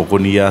an b'a fɔ ko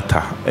n'i y'a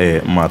ta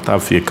maa t'a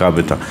f'i ye k'a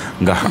bɛ ta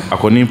nka a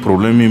kɔni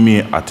problème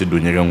min a tɛ don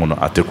ɲɛgɛn kɔnɔ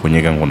a tɛ ko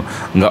ɲɛgɛn kɔnɔ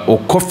nka o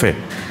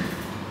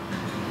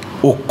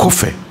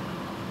kɔfɛ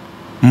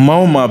maa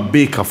o maa bɛ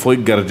yen k'a fɔ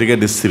garijɛgɛ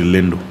de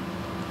sirilen don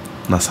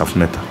na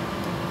safunɛ ta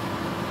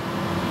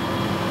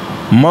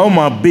maa o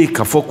maa bɛ yen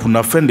k'a fɔ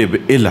kunnafɛn de bɛ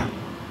e la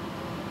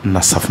na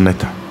safunɛ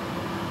ta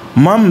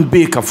maa min bɛ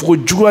yen k'a fɔ ko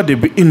juguya de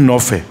bɛ i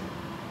nɔfɛ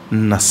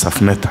na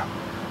safunɛ ta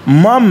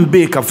maa min bɛ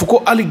yen k'a fɔ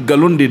ko hali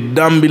nkalon de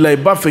dan b'i la i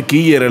b'a fɛ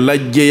k'i yɛrɛ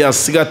lajɛya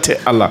siga tɛ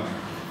a la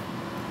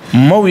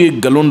maaw ye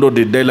nkalon dɔ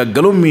de da i la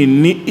nkalon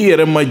min ni i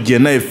yɛrɛ ma jɛ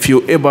n'a ye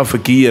fiyewu e b'a fɛ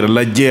k'i yɛrɛ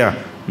lajɛya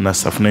na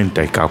safunɛ in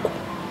ta i k'a ko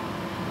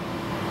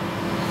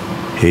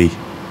hey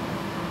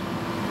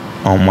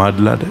anw m'a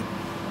dilan dɛ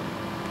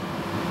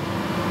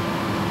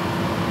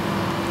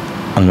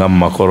an ka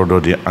maakɔrɔ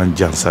dɔ de an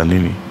jansanni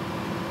nin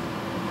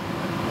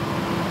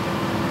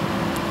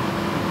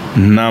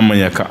n'a ma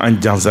ɲa ka an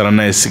jansara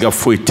n'a ye siga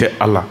foyi tɛ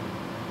a la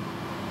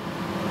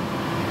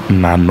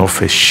n'a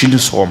nɔfɛ sini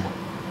sɔgɔma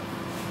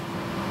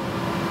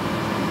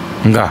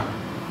nka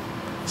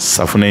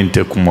safunɛ in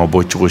tɛ kuma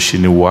bɔ cogo si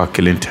ni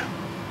 1000 tɛ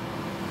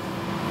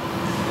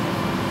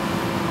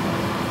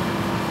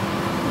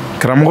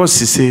karamɔgɔ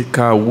Sise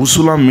ka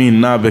wusula min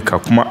n'a bɛ ka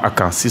kuma a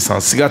kan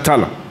sisan siga t'a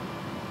la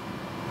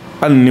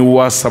hali ni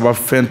 3000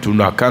 fɛn tun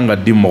don a kan ka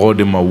di mɔgɔw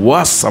de ma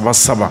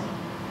 3000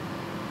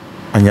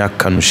 an y'a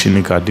kanu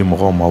sini k'a di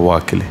mɔgɔw ma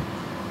 1000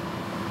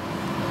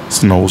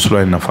 sinɔn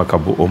wusula in nafa ka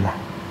bon o ma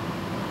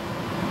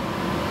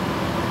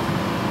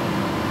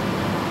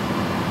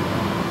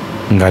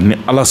nka ni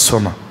ala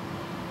sɔnna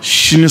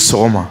sini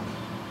sɔgɔma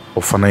o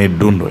o fana ye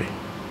don dɔ ye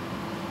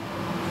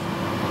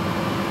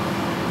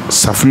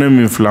safunɛ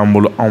min filɛ an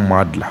bolo anw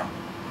m'a dilan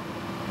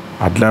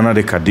a dilanna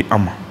de ka di an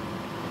ma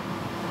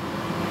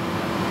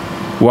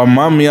wa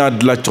maa min y'a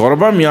dilan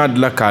cɛkɔrɔba min y'a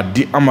dilan k'a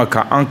di an ma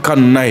ka an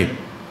kanu n'a ye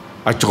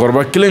a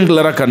cɛkɔrɔba kelen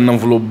tilara ka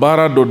nafolo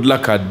baara dɔ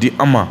dilan k'a di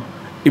an ma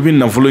i bɛ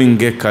nafolo in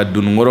kɛ ka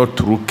dununkɔrɔ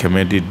turu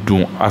 100 de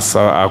dun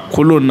a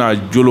kolo n'a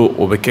jolo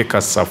o bɛ kɛ ka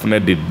safunɛ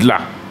de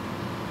dilan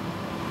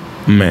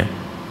mais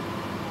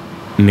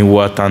ni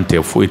 1000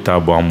 tɛ foyi t'a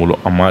bɔ an bolo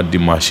an m'a di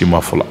maa si ma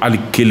fɔlɔ hali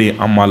kelen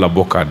an m'a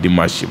labɔ k'a di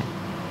maa si ma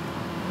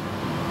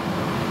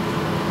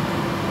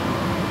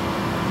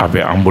a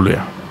bɛ an bolo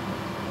yan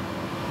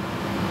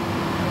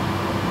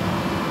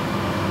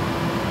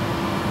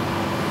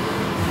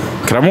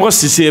karamɔgɔ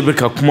Sise bɛ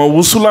ka kuma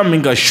wusula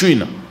min ka su in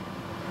na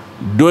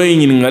dɔ ye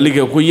ɲininkali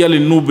kɛ ko yali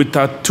n'u bɛ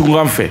taa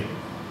tungan fɛ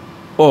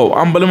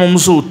an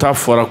balimamusow ta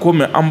fɔra ko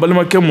mɛ an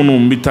balimakɛ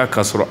minnu bɛ taa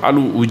ka sɔrɔ hali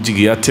u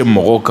jigiya tɛ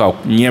mɔgɔw ka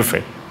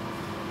ɲɛfɛ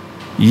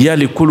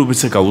yali k'olu bɛ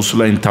se ka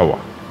wusula in ta wa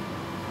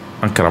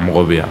an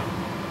karamɔgɔ bɛ yan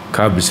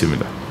k'a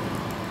bisimila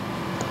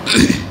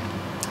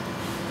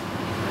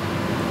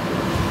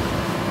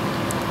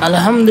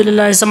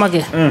alhamdulilayi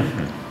Samakɛ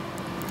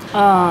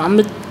an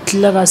bɛ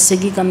tila ka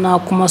segin ka na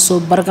kumaso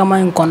barikama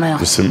in kɔnɔ yan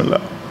bisimila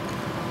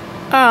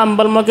an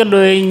balimakɛ dɔ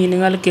ye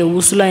ɲininkali kɛ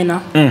wusula in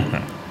na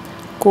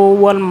ko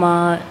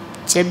walima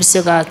cɛ bɛ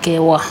se k'a kɛ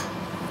wa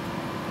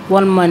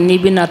walima n'i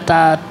bɛna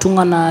taa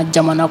tunga na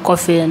jamana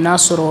kɔfɛ n'a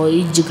sɔrɔ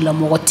i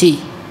jigilamɔgɔ tɛ yen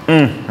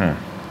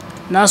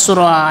n'a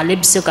sɔrɔ ale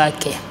bɛ se k'a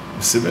kɛ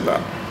bisimila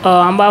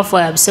an b'a fɔ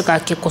a bɛ se k'a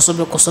kɛ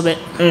kosɛbɛ kosɛbɛ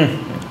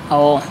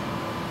awɔ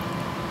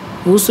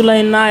wusula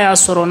in n'a y'a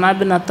sɔrɔ n'a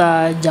bɛna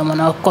taa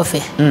jamana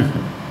kɔfɛ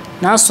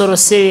n'a sɔrɔ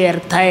se yɛrɛ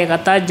t'a ye ka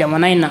taa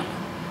jamana in na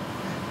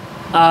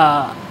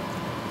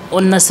o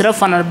nasira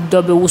fana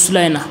dɔ bɛ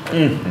wusula in na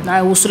n'a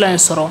ye wusula in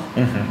sɔrɔ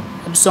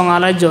a bɛ sɔn ka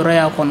ala jɔyɔrɔ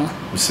y'a kɔnɔ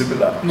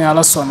ni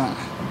ala sɔnna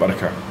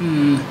barika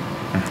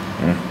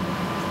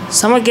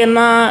Samakɛ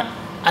na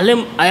a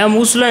ye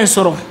wusula in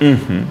sɔrɔ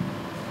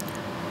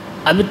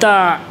a bɛ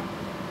taa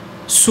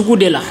sugu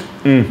de la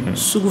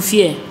sugu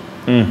fiyɛ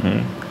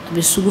a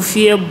bɛ sugu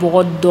fiyɛ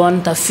bɔgɔ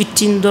dɔɔni ta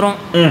fitinin dɔrɔn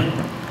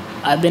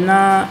a bɛ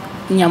na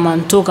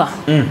ɲaman to kan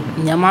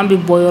ɲaman bɛ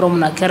bɔ yɔrɔ min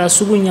na a kɛra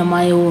sugu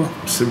ɲaman ye o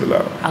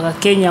a ka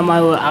kɛ ɲaman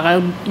ye o a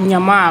ka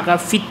ɲaman a ka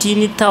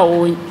fitinin ta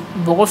o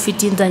bɔgɔ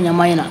fitinin ta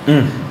ɲaman in na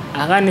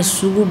a ka ni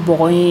sugu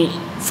bɔgɔ in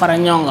fara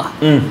ɲɔgɔn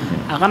kan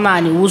a ka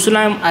na ni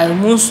wusula a ye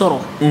mun sɔrɔ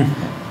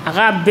a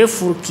k'a bɛɛ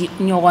furuki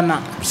ɲɔgɔn na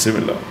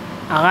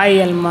a ka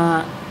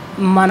yɛlɛma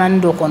manani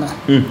dɔ kɔnɔ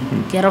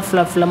kɛra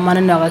fila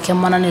manani a ka kɛ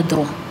manani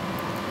dɔrɔn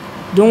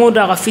don o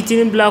don a ka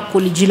fitinin bila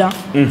koliji la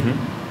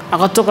a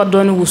ka to ka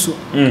dɔɔni wusu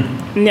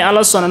ni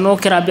ala sɔnna n'o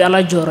kɛra a bɛ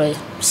ala jɔyɔrɔ ye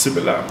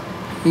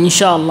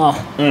inshallah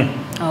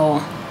awɔ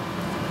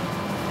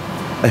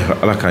ayiwa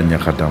ala k'a ɲɛ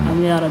ka d'an ma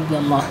amin ya rabbi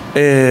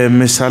Allah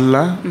misali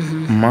la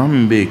maa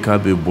min bɛ yen k'a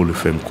bɛ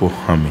bolifɛn ko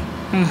hami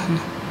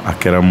a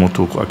kɛra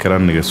moto a kɛra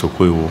nɛgɛso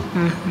ko ye o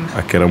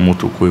a kɛra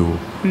moto ko ye o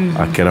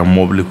a kɛra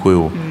mobili ko ye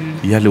o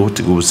yali o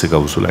tigi bɛ se ka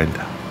wusula in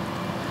ta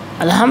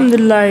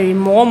alhamdulilayi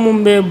mɔgɔ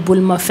min bɛ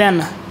bolimafɛn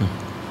na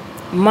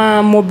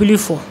ma mobili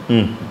fɔ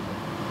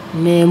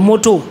mais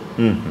moto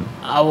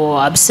awɔ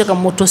a bɛ se ka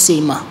moto se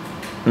i ma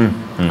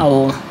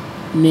awɔ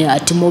mais a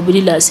tɛ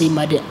mobili lase i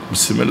ma dɛ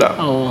bisimila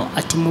awɔ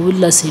a tɛ mobili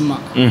lase i ma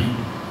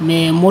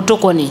mais moto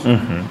kɔni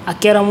a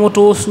kɛra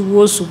moto sugu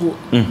o sugu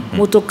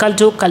moto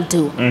qualité o qualité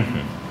o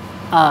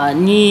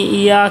ni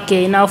i y'a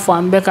kɛ i n'a fɔ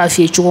an bɛ k'a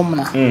f'i ye cogo min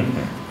na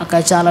a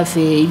ka ca ala fɛ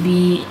i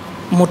bɛ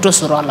moto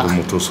sɔrɔ a la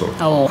moto sɔrɔ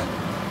awɔ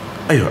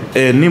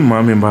ayiwa ni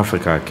maa min b'a fɛ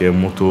k'a kɛ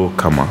moto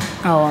kama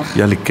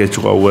yali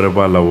kɛcogo wɛrɛ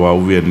b'a la wa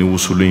ubiyɛn ni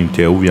wusuli in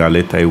tɛ ubiyɛn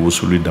ale ta ye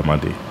wusuli dama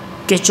de ye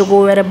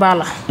kɛcogo wɛrɛ b'a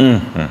la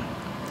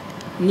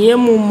n'i ye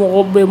mun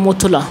mɔgɔ bɛ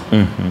moto la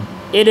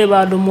e de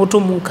b'a dɔn moto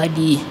mun ka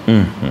di ye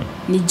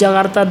ni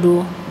jakarta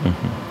don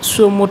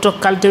so moto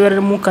qualité wɛrɛ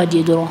mun ka di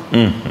ye dɔrɔn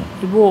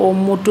i b'o o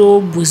moto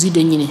busi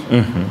de ɲini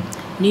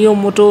n'i y'o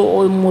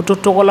moto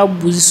tɔgɔla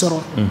busi sɔrɔ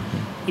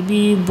i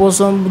b'i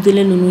bɔsɔn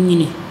buteli ninnu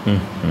ɲini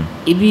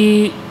i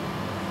b'i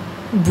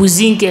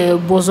busi kɛ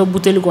bɔsɔn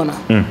buteli kɔnɔ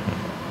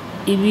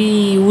i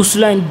b'i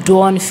wusula in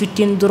dɔɔni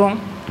fitinin dɔrɔn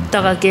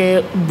ta ka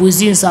kɛ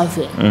busi in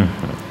sanfɛ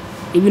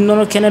i bɛ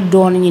nɔnɔ kɛnɛ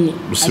dɔɔni ɲini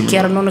a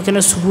kɛra nɔnɔ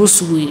kɛnɛ sugu o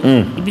sugu ye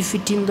i bɛ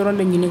fitinin dɔrɔn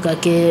de ɲini ka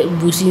kɛ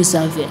busi in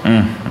sanfɛ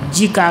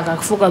ji k'a kan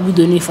fo ka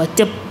bitɔni fa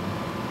tɛp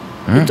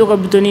i bɛ to ka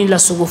bitɔni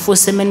lasago fo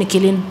semaine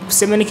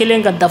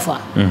kelen ka dafa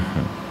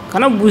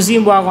kana busi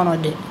in bɔ a kɔnɔ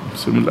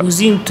dɛ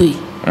busi in to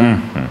yen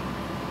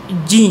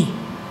ji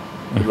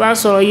i b'a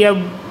sɔrɔ i ye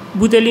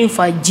buteli in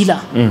fa ji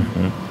la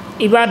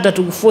i b'a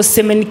datugu fo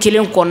semaine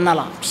kelen kɔnɔna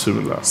la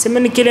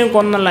semaine kelen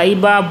kɔnɔna la i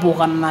b'a bɔ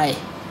ka n'a ye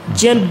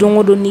diɲɛ don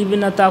o don n'i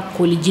bɛna taa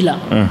koliji la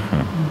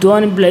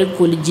dɔɔni bila i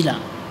koliji la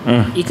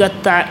i ka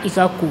taa i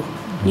ka ko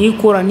n'i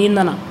kora n'i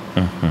nana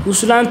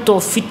wusulan tɔ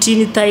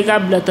fitini ta i k'a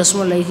bila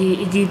tasuma la i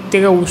k'i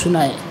tɛgɛ wusu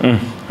n'a ye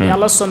ni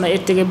ala sɔnna e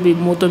tɛgɛ bɛ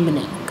moto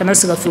minɛ kana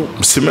siga fiyewu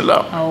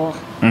bisimila awɔ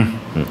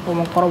o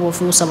ma kɔrɔbɔ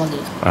fiyewu Samakɛ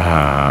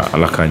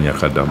ala k'a ɲɛ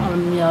ka d'a ma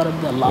ya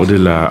rabbi Allah o de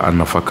la a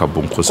nafa ka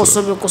bon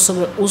kosɛbɛ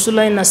kosɛbɛ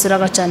wusulan in na sira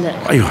ka ca dɛ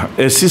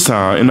ayiwa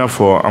sisan i n'a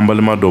fɔ an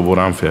balima dɔ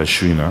bɔra an fɛ yan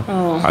su in na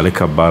ale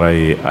ka baara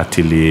ye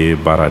atelier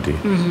baara de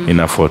i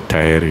n'a fɔ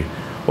tailleur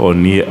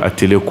n'i ye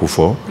atelier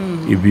kofɔ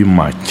i bi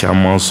maa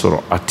caman sɔrɔ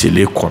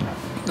atelier kɔnɔ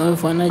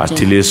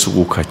atelier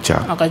sugu ka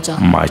ca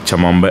maa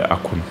caman bɛ a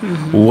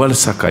kɔnɔ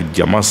walisa ka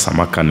jama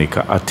sama ka n'i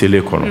ka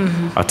atelier kɔnɔ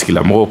a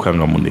tigilamɔgɔw kan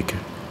ka mun de kɛ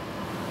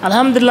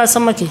alhamdulillah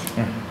Samakɛ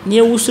n'i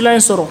ye wusulan in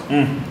sɔrɔ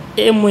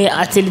e mun ye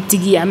atelier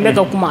tigi ye an bɛ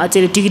ka kuma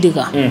atelier tigi de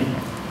kan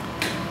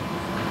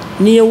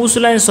n'i ye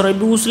wusulan in sɔrɔ i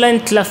bɛ wusulan in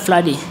tila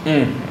fila de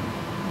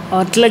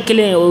tila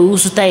kelen o ye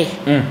wusuta ye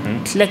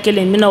tila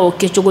kelen n bɛna o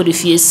kɛcogo de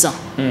f'i ye sisan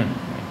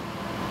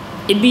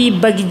i b'i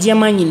bagi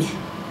jɛman ɲini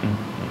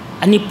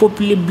ani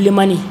popili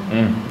bilemani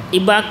i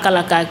b'a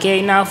kala k'a kɛ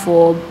i n'a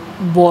fɔ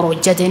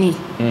bɔrɔ jatɛni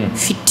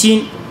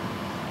fitini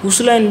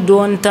wusulan in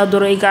dɔɔni ta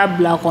dɔrɔn i k'a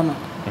bila a kɔnɔ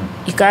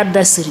i k'a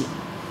da siri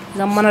i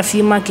ka mana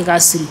finman kɛ k'a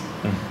siri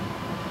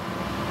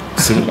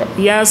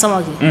i y'a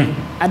Samakɛ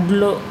a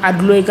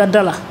dulon i ka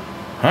da la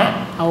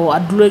awɔ a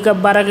dulon i ka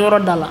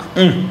baarakɛyɔrɔ da la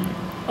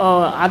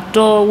a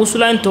tɔ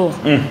wusulan in tɔ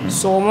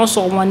sɔgɔma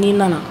sɔgɔma n'i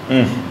nana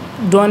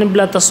dɔɔni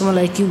bila tasuma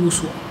la i k'i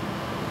wusu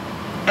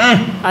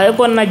a ye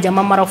kɔni na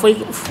jama mara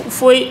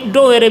foyi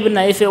dɔw yɛrɛ bɛ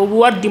na e fɛ u bɛ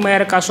wari d'i ma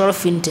yɛrɛ k'a sɔrɔ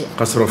fini tɛ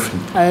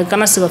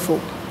kana siga fiyewu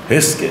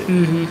est-ce que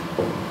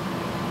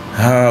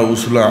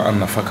wusulan a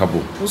nafa ka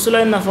bon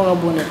wusulan nafa ka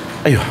bon dɛ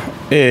ayiwa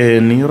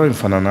nin yɔrɔ in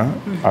fana na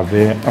a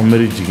bɛ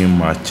Amérique jigin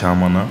maa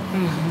caman na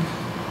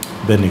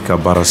bɛɛ n'i ka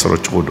baara sɔrɔ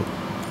cogo don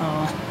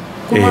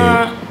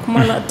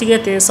kuma latigɛ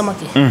tɛ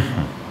Samakɛ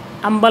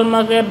an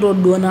balimakɛ dɔ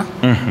donna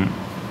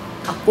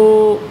a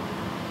ko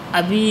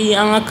a bi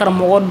an ka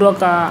karamɔgɔ dɔ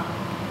ka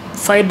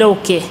fayidaw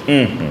kɛ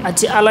a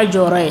ti ala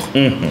jɔyɔrɔ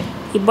ye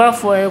i b'a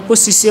fɔ ko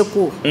Sise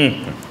ko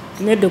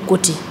ne de ko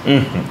ten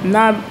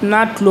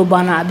n'a tulo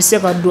banna a bɛ se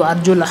ka don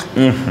arajo la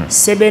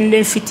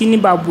sɛbɛnden fitini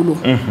b'a bolo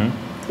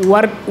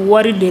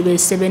wari de bɛ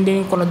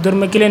sɛbɛndennin kɔnɔ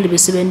dɔrɔmɛ kelen de bɛ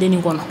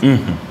sɛbɛndennin kɔnɔ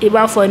i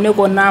b'a fɔ ne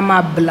ko n'a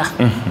ma bila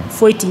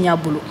foyi ti ɲɛ a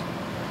bolo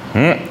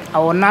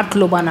awɔ n'a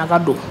tulo banna a ka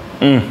don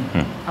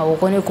awɔ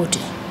ko ne ko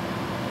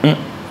ten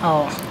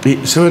awɔ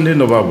sɛbɛnden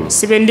dɔ b'a bolo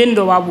sɛbɛnden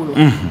dɔ b'a bolo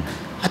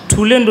a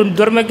tulen don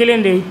dɔrɔmɛ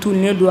kelen de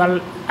tulen don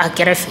a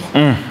kɛrɛfɛ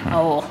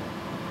awɔ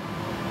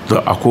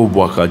a k'o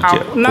bɔ a ka jɛ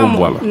k'o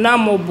bɔ a la n'a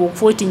m'o bɔ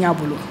foyi ti ɲɛ a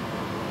bolo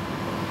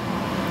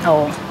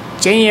awɔ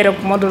cɛ in yɛrɛ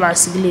kuma dɔ la a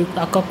sigilen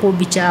a ka ko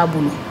bi caya a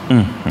bolo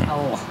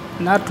awɔ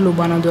n'a tulo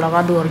banna dɔrɔn a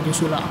ka don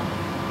arajoso la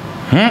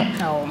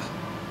awɔ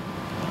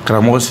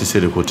karamɔgɔ Sise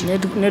de ko ten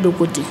ne de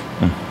ko ten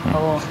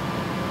awɔ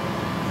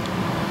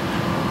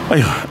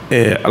ayiwa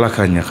ala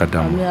k'a ɲɛ ka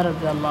d'an ma ya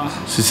rabbi Allah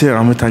Sise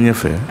an bɛ taa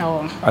ɲɛfɛ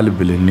hali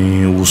bele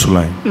ni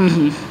wusulan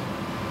ye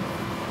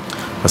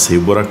parce que i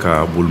bɔra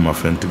ka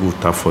bolimafɛntigiw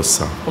ta fɔ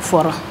sisan o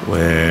fɔra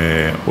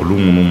olu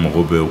minnu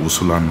mago bɛ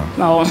wusulan na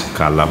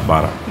k'a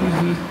labaara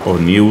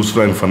n'i ye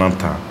wusulan in fana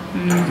ta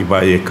i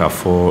b'a ye k'a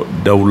fɔ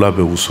dawula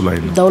bɛ wusulan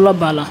in na dawula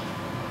b'a la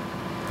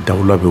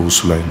dawula bɛ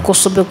wusulan in na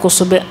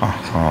kosɛbɛ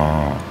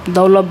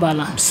dawula b'a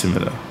la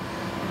bisimila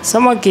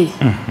Samakɛ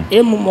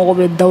e mun mago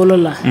bɛ dawula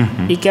la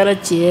i kɛra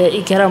cɛ ye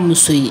i kɛra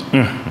muso ye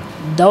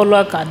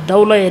dawula ka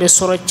dawula yɛrɛ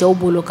sɔrɔ cɛw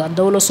bolo ka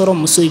dawula sɔrɔ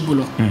musow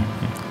bolo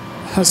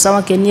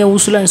Samakɛ n'i ye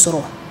wusulan in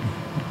sɔrɔ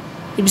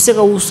i bɛ se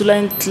ka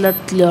wusulan in tila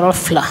tileyɔrɔ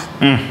fila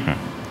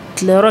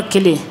tileyɔrɔ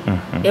kelen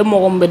e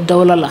mɔgɔ min bɛ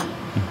dawula la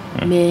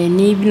mais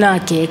n'i bɛna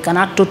kɛ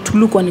kana to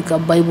tulu kɔni ka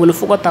ban i bolo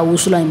fo ka taa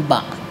wusulan in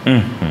ban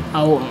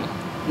awɔ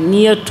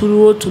n'i ye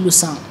tulu o tulu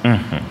san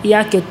i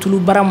y'a kɛ tulu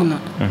bara mun na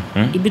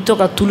i bɛ to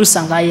ka tulu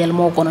san k'a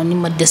yɛlɛma o kɔnɔ n'i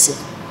ma dɛsɛ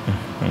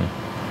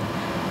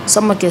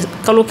Samakɛ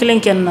kalo kelen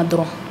kɛ nin na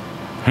dɔrɔn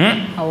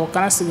awɔ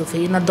kana sigi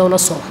fɛ i na dawula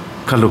sɔrɔ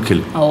kalo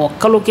kelen awɔ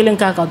kalo kelen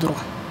k'a kan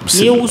dɔrɔn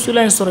n'i ye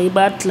wusulan in sɔrɔ i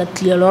b'a tila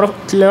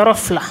tileyɔrɔ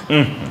fila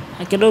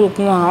a kɛ dɔw bɛ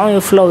kuma anw ye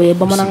filaw ye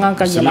bamanankan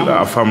ka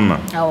gɛlɛn a faamuna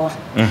awɔ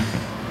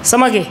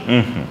Samakɛ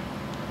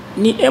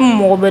ni e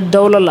mɔgɔ bɛ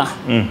dawula la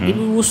i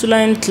bɛ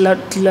wusulan in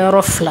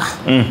tileyɔrɔ fila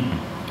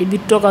i bɛ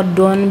to ka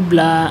dɔɔni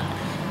bila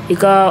i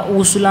ka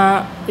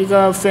wusulan i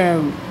ka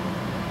fɛn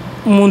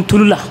mun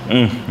tulu la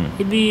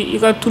i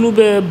ka tulu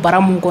bɛ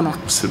bara mun kɔnɔ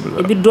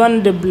i bɛ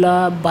dɔɔni de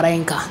bila bara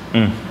in kan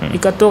i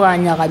ka to k'a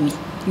ɲagami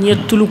n'i ye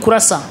tulu kura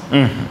san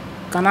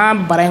kana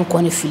bara in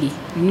kɔni fili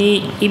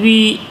ni i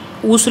bɛ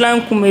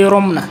wusulan kun bɛ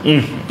yɔrɔ min na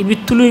i bɛ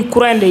tulu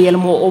kura in de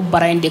yɛlɛma o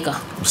bara in de kan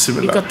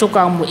i ka to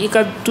k'a mɔ i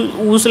ka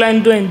wusulan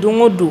dɔ in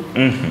don o don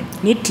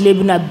ni tile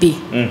bɛna ben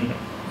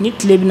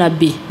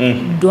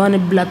dɔɔni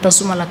bila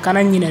tasuma la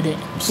kana ɲinɛ dɛ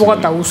fo ka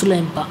taa wusulan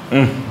in ban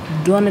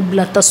dɔɔni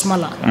bila tasuma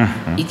la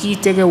i k'i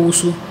tɛgɛ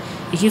wusu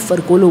i k'i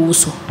farikolo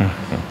wusu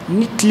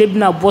ni tile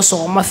bɛna bɔ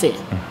sɔgɔma fɛ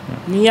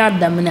n'i y'a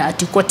daminɛ a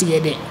tɛ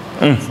kɔtigɛ dɛ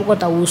fo ka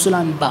taa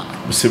wusulan in ban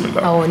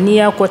awɔ n'i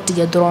y'a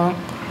kɔtigɛ dɔrɔn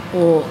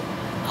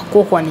a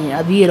ko kɔni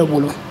a b'i yɛrɛ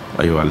bolo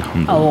ayiwa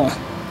alhamdulilah awɔ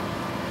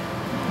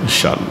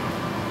inshallah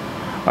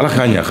ala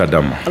ka ɲa ka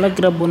d'a ma ala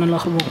kira bɔnɛ la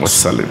harbo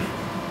wasalim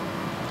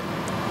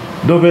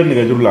dɔ bɛ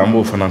nɛgɛjuru la an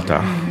b'o fana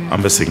ta an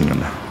bɛ segin ka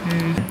na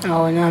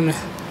awɔ n y'a mɛn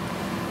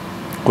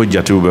ko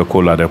jatiw bɛ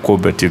ko la dɛ ko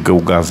bɛɛ tɛ gaw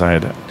gansan ye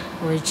dɛ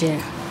o ye tiɲɛ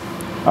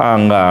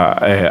nka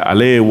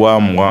ale ye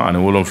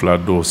 27,000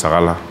 don saga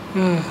la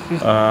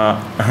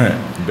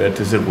bɛɛ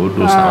tɛ se k'o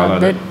don saga la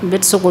dɛ bɛɛ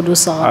tɛ se k'o don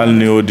saga la hali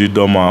ni y'o di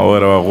dɔ ma o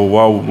yɛrɛ b'a ko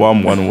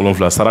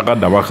 27,000 saraka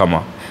daba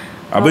kama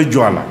a bɛ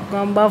jɔ a la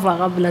an b'a fɔ a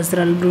ka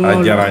bilasirali dunnaw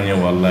a diyara n ye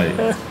walayi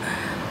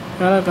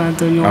ala k'an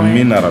to ɲɔgɔn ye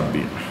amina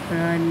rabbi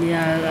ni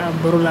a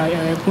baro la a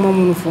ye kuma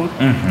minnu fɔ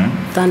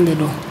tan de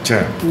don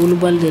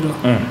wulibali de don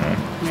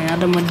mais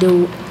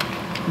adamadenw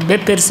bɛɛ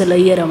peresela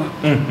i yɛrɛ ma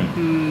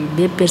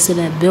bɛɛ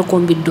peresela bɛɛ ko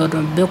n bɛ dɔ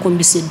dɔn bɛɛ ko n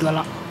bɛ se dɔ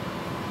la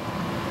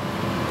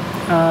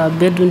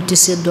bɛɛ dun tɛ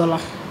se dɔ la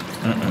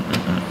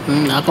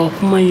a ka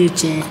kuma ye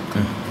tiɲɛ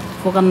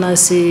fo ka na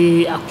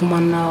se a kuma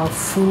na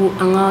furu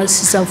an ka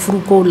sisan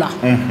furukow la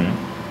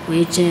o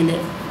ye tiɲɛ dɛ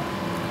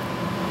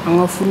an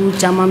ka furu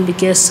caman bɛ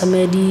kɛ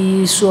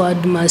samedi soit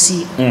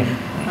dimanche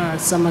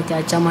samake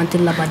a caman tɛ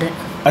laban dɛ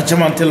a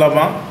caman tɛ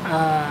laban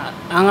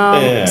an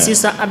ka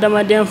sisan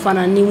adamaden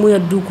fana ni mun ye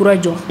du kura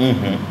jɔ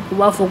u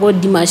b'a fɔ ko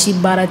dimanche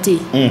baara tɛ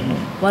yen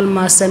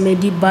walima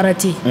samedi baara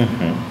tɛ yen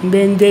n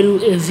bɛ n teriw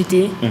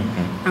invité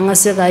an ka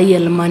se ka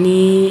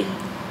yɛlɛmani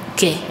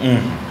kɛ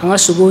an ka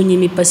sogow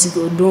ɲimi parce que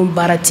o don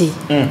baara tɛ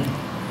yen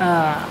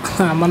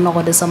a ma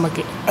nɔgɔ dɛ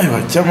samake ayiwa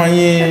caman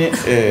ye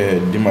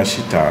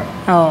dimanche ta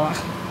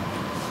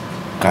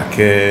ka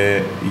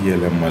kɛ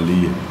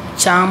yɛlɛmali ye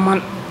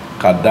caman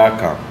ka d'a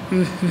kan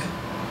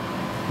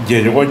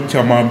jɛɲɔgɔn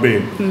caman bɛ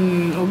yen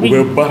u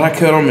bɛ baara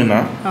kɛ yɔrɔ min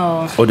na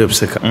o de bɛ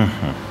se ka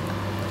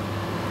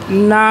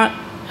n'a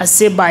a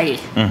se b'a ye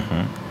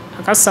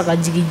a ka saga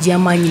jigi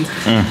jɛman ɲini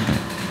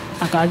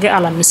a k'a kɛ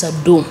alamisa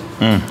don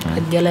a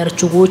gɛlɛyara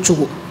cogo o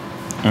cogo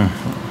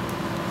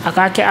a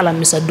k'a kɛ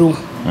alamisa don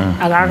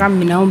a k'a ka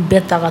minɛnw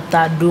bɛɛ ta ka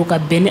taa don ka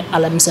bɛn ni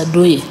alamisa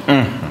don ye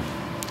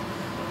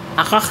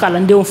a ka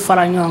kalandenw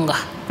fara ɲɔgɔn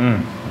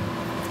kan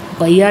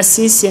ka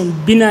yasin sen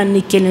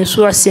 41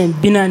 soit sen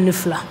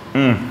 42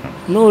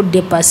 n'o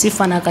depasi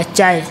fana ka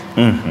ca ye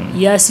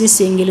yasin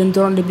sen kelen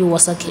dɔrɔn de bɛ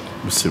wasa kɛ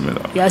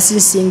yasin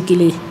sen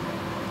kelen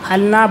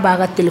hali n'a b'a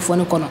ka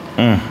telefɔni kɔnɔ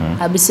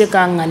a bɛ se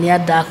k'a ŋaniya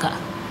d'a kan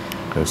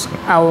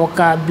awɔ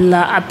k'a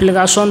bila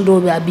application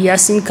dɔw bɛ a bɛ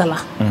yasin kalan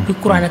a bɛ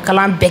kuranɛ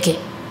kalan bɛɛ kɛ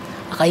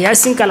a ka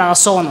yasin kalan a ka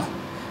so kɔnɔ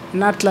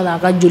n'a tilala a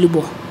ka joli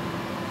bɔ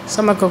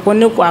samaka ko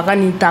ne ko a ka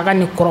nin ta a ka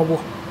nin kɔrɔbɔ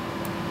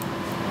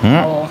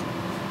awɔ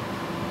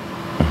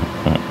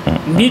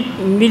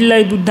n bɛ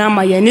layidu d'a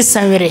ma yanni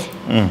san wɛrɛ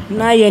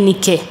n'a ye nin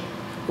kɛ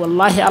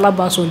walahi ala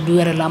b'a sɔn du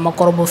wɛrɛ la a ma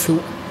kɔrɔbɔ fewu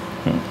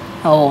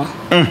awɔ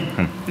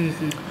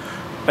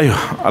ayiwa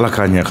ala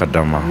k'a ɲɛ ka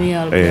d'a ma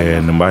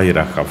nin b'a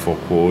yira k'a fɔ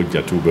ko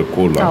jatiw bɛ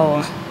ko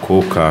la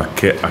ko ka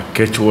kɛ a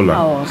kɛcogo la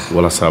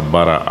walasa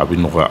baara a bɛ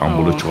nɔgɔya an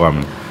bolo cogoya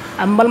min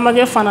na an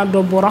balimakɛ fana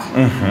dɔ bɔra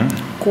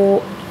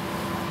ko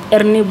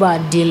ɛrini b'a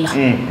den la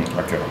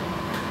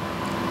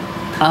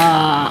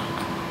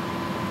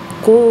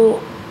ko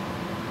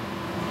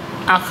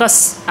a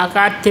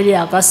ka teli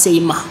a ka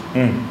segin ma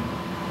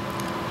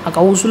a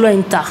ka wusula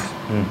in ta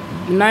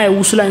n'a ye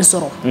wusula in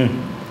sɔrɔ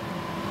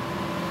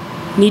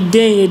ni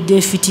den ye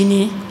den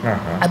fitinin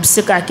a bɛ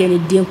se k'a kɛ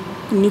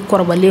ni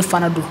kɔrɔbalen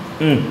fana don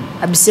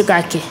a bɛ se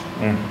k'a kɛ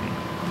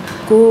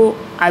ko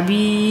a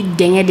bɛ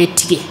dɛngɛ de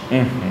tigɛ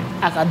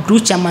a ka du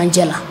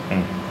camancɛ la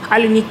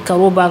hali ni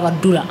karo b'a ka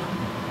du la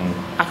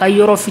a ka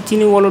yɔrɔ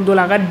fitinin wolo dɔ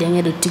la a ka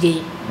dɛngɛ de tigɛ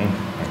yen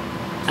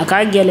a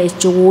ka gɛlɛ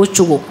cogo o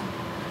cogo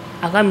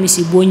a ka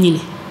misibo ɲini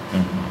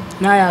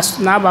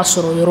n'a b'a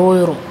sɔrɔ yɔrɔ o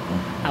yɔrɔ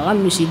a ka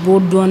misibo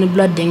dɔɔni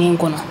bila dɛngɛ in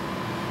kɔnɔ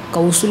ka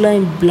wusula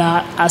in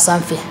bila a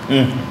sanfɛ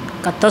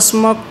ka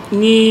tasuma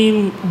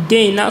ni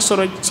den n'a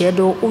sɔrɔ cɛ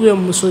dɔ ou bien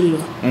muso de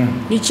don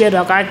ni cɛ dɔ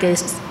a k'a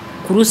kɛ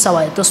kuru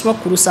 3 ye tasuma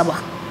kuru 3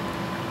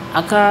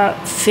 a ka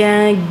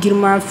fɛn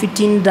giriman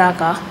fitinin d'a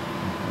kan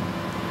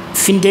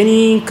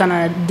funteni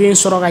kana den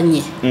sɔrɔ ka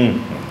ɲɛ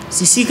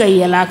sisi ka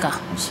yɛlɛ a kan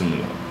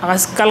a ka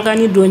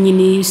kalikani dɔ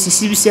ɲini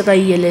sisi bɛ se ka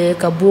yɛlɛ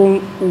ka bɔ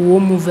wo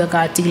mun fɛ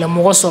k'a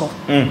tigilamɔgɔ sɔrɔ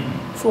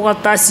fo ka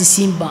taa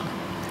sisi ban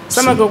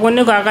samake ko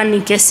ne ko a ka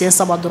nin kɛ sen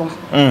 3 dɔrɔn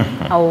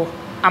awɔ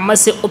a ma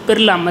se opérer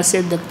la a ma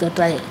se docteur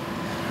ta ye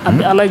a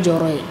bɛ ala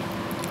jɔyɔrɔ ye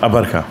a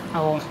barika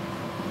awɔ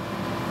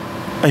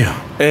ayiwa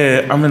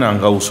an bɛna an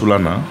ka wusula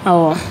na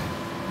awɔ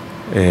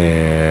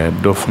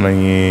dɔ fana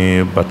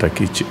ye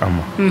bataki ci an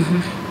ma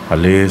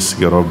ale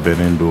sigiyɔrɔ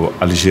bɛnnen don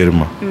Algérie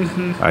ma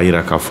a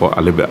yira k'a fɔ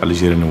ale bɛ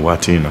Algérie ni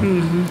waati in na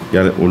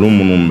yali olu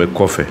minnu bɛ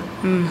kɔfɛ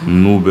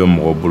n'u bɛ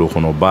mɔgɔ bolo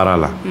kɔnɔ baara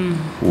la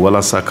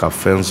walasa ka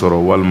fɛn sɔrɔ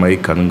walima i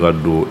kanu ka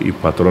don i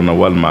patron na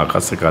walima a ka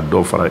se ka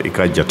dɔ fara i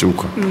ka jatew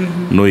kan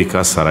n'o i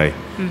ka sara ye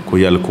ko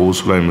yali ko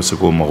wusula in bɛ se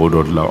k'o mago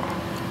dɔ dilan wa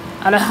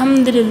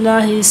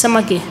alhamdulilahi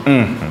samake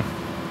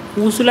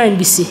wusula in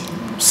bɛ se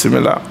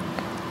bisimila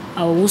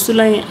awɔ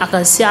wusula in a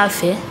ka se a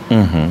fɛ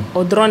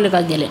o dɔrɔn de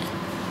ka gɛlɛn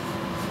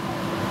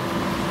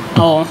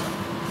awɔ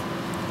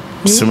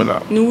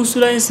ni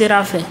wusula in sera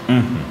a fɛ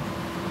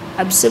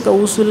a bɛ se ka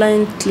wusula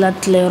in tila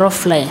yɔrɔ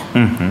 2 ye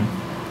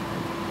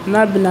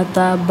n'a bɛna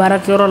taa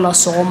baarakɛyɔrɔ la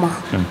sɔgɔma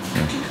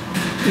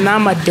n'a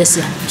ma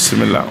dɛsɛ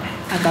bisimila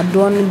a ka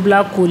dɔɔni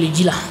bila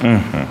koliji la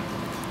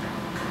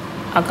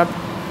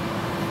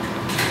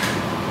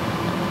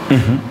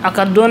a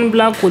ka dɔɔni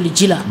bila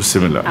koliji la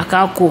bisimila a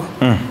k'a ko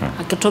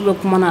a kɛtɔ bɛ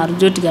kuma na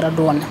arajo tigɛra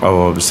dɔɔni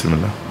awɔ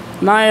bisimila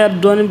n'a ye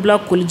dɔɔni bila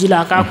koliji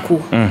la a k'a ko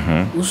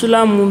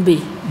wusulan mun bɛ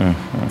yen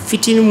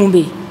fitinin mun bɛ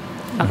yen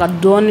a ka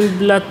dɔɔni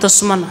bila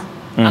tasuma na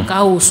a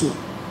k'a wusu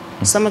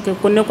Samakɛ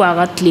ko ne ko a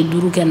ka tile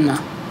 5 kɛ nin na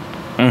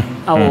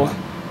awɔ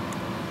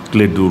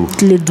tile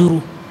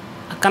 5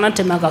 a kana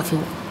tɛmɛ a kan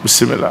fiyewu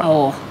bisimila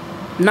awɔ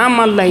n'a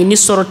ma laɲini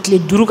sɔrɔ tile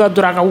 5 ka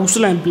dɔrɔn a ka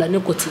wusulan bila ne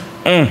ko ten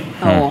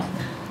awɔ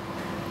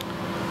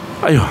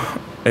ayiwa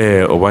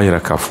o b'a yira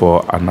k'a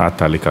fɔ a n'a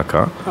tali ka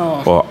kan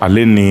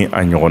ale ni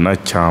a ɲɔgɔnna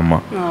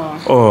caman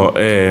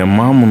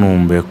maa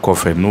minnu bɛ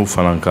kɔfɛ n'u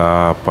fana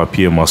ka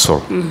papiye ma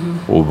sɔrɔ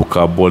o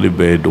ka bɔli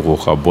bɛ dogo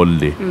ka bɔli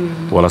de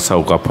walasa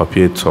u ka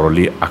papiye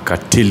sɔrɔli a ka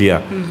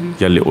teliya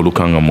yali olu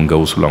kan ka mun kɛ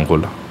wusulanko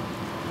la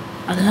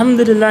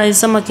alhamdulilayi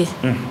Samakɛ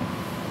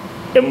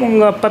e mun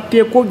ka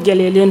papiye ko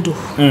gɛlɛyalen don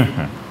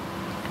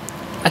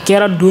a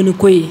kɛra doni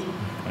ko ye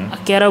a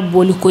kɛra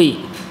boli ko ye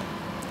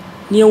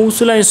n'i ye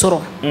wusulan in sɔrɔ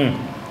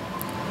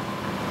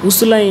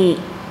wusulan in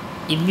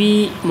i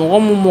bi mɔgɔ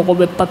mun mɔgɔ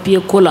bɛ papiye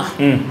ko la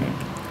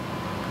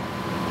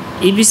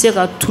i bi se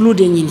ka tulu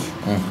de ɲini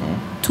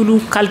tulu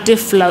qualité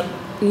 2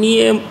 n'i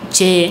ye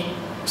cɛ ye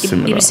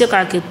i bi se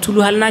k'a kɛ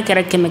tulu hali n'a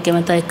kɛra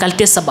 100 ta ye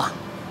qualité 3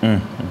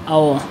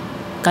 awɔ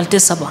qualité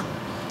 3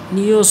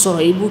 n'i y'o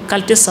sɔrɔ i b'u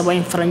qualité 3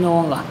 in fara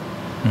ɲɔgɔn kan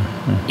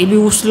i bi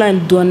wusulan in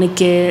dɔɔni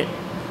kɛ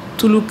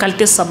tulu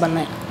qualité 3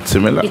 nan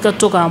ye i ka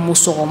to k'a mu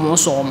sɔgɔma o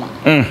sɔgɔma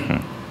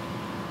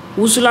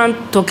wusulan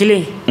tɔ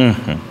kelen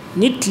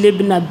ni tile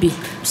bɛna bin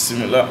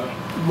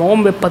mɔgɔ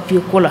min bɛ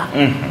papiye ko la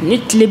ni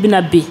tile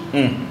bɛna bin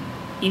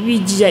i b'i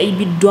jija i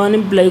bi dɔɔni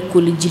bila i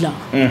koliji la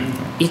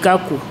i k'a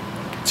ko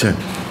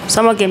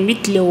Samakɛ n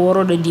bɛ tile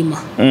 6 de d'i ma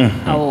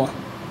awɔ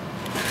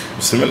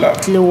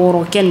tile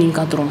 6 kɛ nin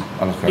kan dɔrɔn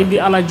i bi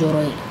Ala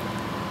jɔrɔ ye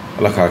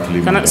Ala ka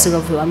hakili kana se ka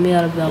fɔ amin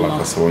ya rabi Ala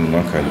ka sababu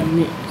ɲuman k'an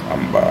ye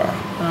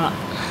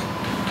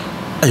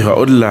ayiwa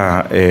o de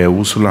la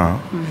wusulan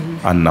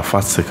a nafa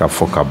tɛ se ka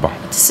fɔ ka ban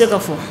tɛ se ka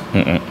fɔ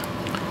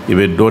i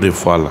bɛ dɔ de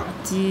fɔ a la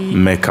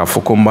mais k'a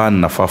fɔ ko n b'a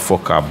nafa fɔ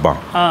k'a ban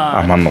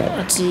a ma nɔgɔn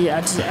a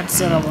tɛ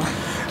se ka ban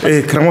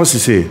karamɔgɔ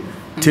Sise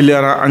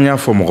teliyara an y'a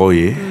fɔ mɔgɔw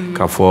ye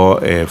k'a fɔ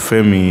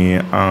fɛn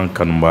min an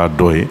kanuba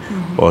dɔ ye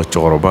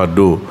cɛkɔrɔba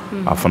don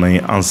a fana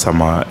ye an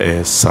sama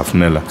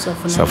safunɛ la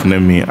safunɛ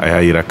min a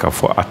y'a yira k'a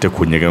fɔ a tɛ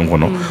ko ɲɛgɛn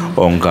kɔnɔ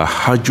nka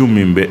haju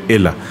min bɛ e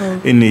la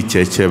e ni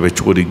cɛ bɛ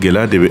cogo di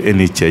gɛlɛya de bɛ e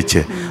ni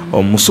cɛ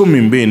muso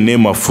min bɛ yen n'e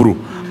ma furu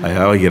a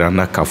y'a yira n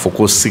na k'a fɔ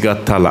ko siga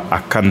t'a la a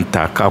ka nin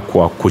ta k'a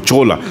ko a ko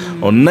cogo la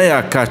n'a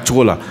y'a k'a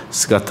cogo la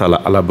siga t'a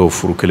la Ala bɛ o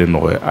furu kelen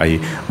nɔgɔya a ye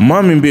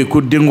maa min bɛ yen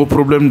ko denko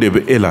problème de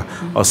bɛ e la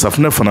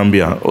safunɛ fana bɛ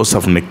yan o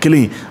safunɛ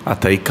kelen a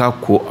ta i k'a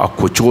ko a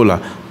ko cogo la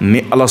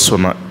ni Ala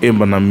sɔnna e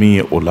mana min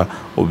ye o la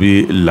o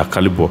bɛ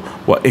lakali bɔ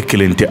wa e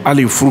kelen tɛ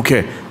hali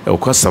furukɛ o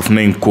ka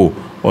safunɛ in ko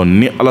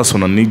ni Ala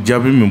sɔnna ni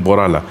jaabi min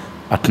bɔra a la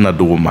a tɛna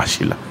dogo maa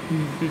si la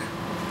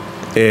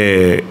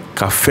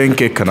ka fɛn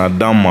kɛ kana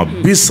d'an ma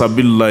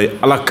bisabililayi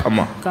Ala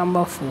kama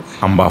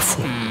an b'a fɔ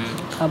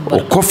o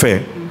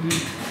kɔfɛ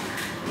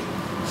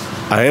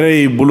a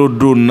yɛrɛ y'i bolo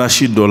don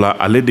nasi dɔ la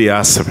ale de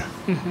y'a sɛbɛn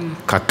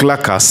ka tila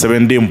k'a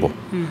sɛbɛnden bɔ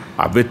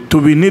a bɛ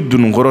tobi ni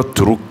dunukɔrɔ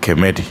turu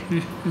 100 de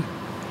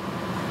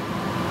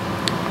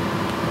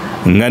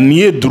nka n'i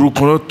ye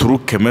dunukɔrɔ turu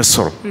 100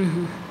 sɔrɔ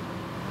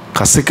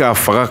ka se k'a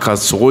faga ka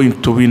sogo in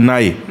tobi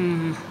n'a ye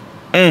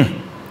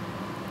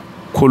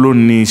kolo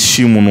ni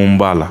si minnu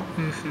b'a la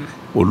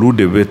olu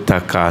de bɛ ta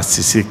k'a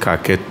sisi k'a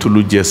kɛ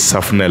tulujɛ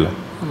safunɛ la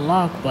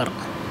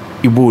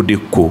i b'o de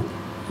ko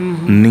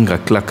ni ka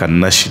tila ka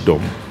nasi dɔ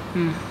ma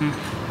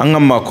an ka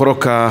maakɔrɔ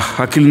ka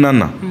hakilina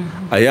na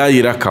a y'a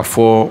yira k'a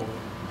fɔ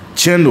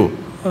tiɲɛ don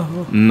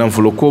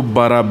nafoloko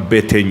baara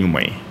bɛɛ tɛ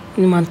ɲuman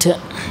ye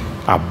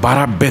a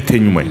baara bɛɛ tɛ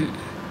ɲuman ye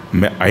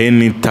mais a ye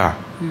nin ta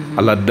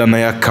Ala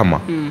danaya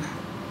kama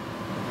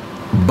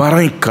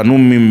baara in kanu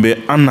min bɛ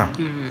an na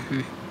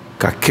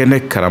ka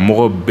kɛnɛ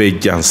karamɔgɔ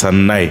bɛɛ jansa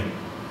n'a ye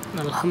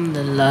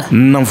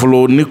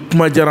nafolo ni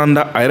kuma diyara n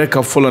da a yɛrɛ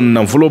ka fɔlɔ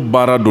nafolo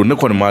baara don ne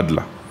kɔni m'a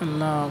dilan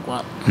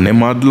ne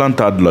m'a dilan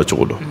t'a dilan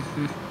cogo dɔn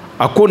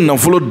a ko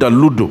nafolo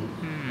dalilu don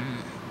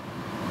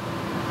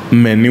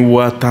mais ni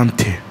 1000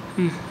 tɛ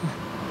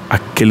a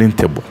kelen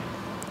tɛ bɔ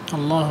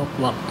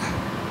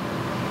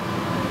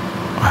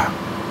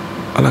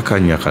Ala ka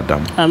ɲa ka d'a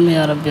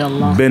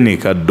ma bɛɛ n'i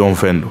ka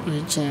dɔnfɛn don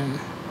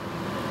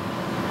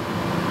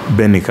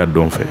bɛɛ n'i ka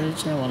dɔnfɛn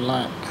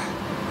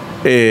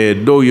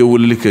dɔw ye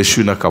weleli kɛ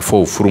su na k'a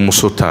fɔ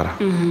furumuso taara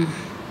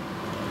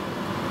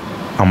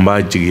an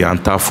b'a jigi an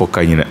t'a fɔ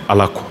ka ɲinɛ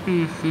Ala kɔ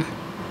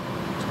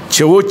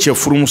cɛ o cɛ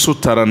furumuso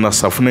taara na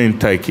safunɛ in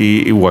ta i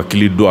k'i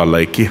wakili don a la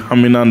i k'i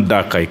hamina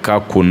d'a kan i k'a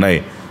ko n'a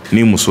ye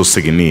ni muso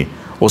seginni ye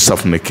o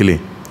safunɛ kelen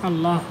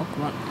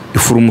i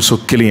furumuso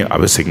kelen a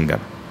bɛ segin ka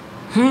na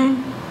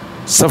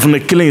safunɛ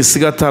kelen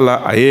siga t'a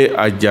la a ye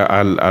a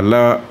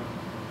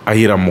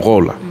yira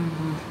mɔgɔw la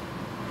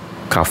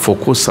k'a fɔ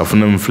ko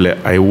safunɛ min filɛ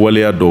a ye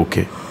waleya dɔw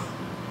kɛ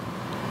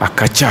a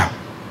ka ca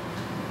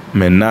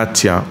mais n'a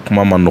tiɲa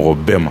kuma ma nɔgɔ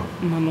bɛɛ ma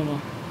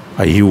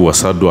a y'i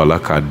wasa don a la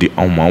k'a di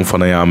anw ma anw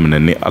fana y'a minɛ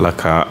ni ala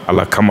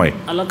kama ye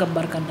ala ka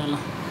barika da la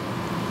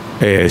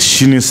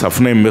sini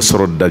safunɛ in bɛ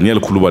sɔrɔ Daniel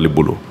Kulubali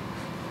bolo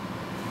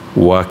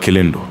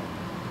 1000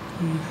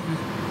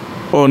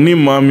 don ni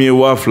maa min ye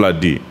 2000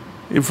 di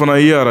i fana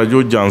ye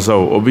arajo jansa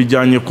o bɛ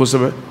diya n ye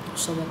kosɛbɛ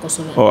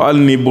hali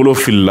n'i bolo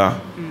filila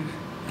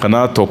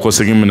kana tɔ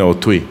kɔsegin minɛ o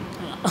to yen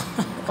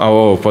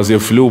parce que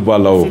filiw b'a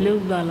la o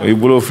n'i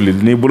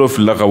bolo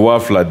filila ka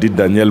 2000 di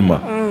Daniel ma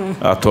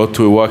a tɔ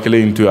to yen 1000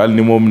 in to yen hali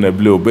ni m'o minɛ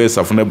bilen o bɛɛ ye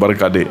safunɛ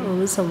barika de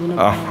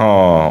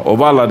o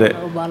b'a la dɛ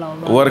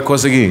wari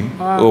kɔsegin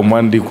o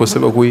man di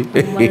kosɛbɛ koyi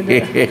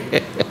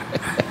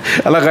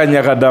ala ka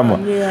ɲɛ ka d'a ma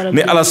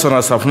ni ala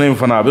sɔnna safunɛ in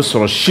fana a bɛ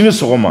sɔrɔ sini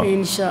sɔgɔma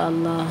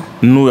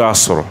n'u y'a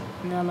sɔrɔ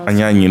an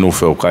y'a ɲini u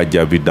fɛ u ka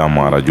jaabi d'an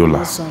ma arajo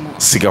la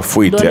siga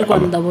foyi tɛ a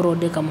la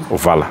o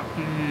f'a la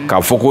k'a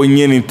fɔ ko n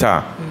ye nin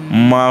ta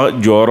n ma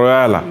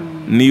jɔyɔrɔya la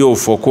n'i y'o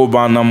fɔ ko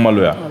b'an na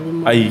maloya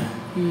ayi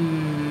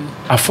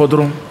a fɔ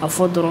dɔrɔn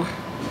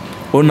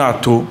o n'a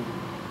to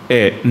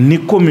ni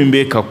ko min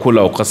bɛ ka ko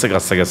la o ka se ka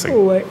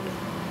sɛgɛsɛgɛ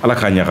ala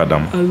k'a ɲɛ ka d'a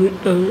ma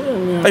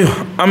ayiwa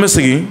an bɛ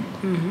segin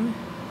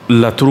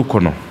laturu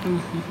kɔnɔ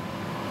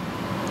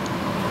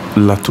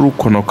laturu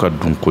kɔnɔ ka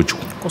dun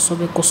kojugu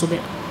kosɛbɛ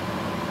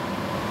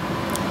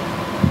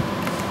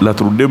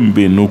laturuden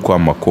bɛ yen n'u ko a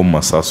ma ko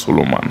masa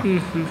Solomana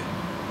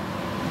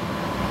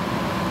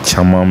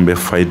caman bɛ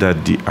fayida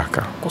di a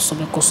kan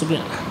kosɛbɛ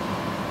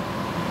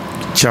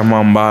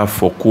caman b'a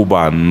fɔ k'u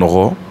b'a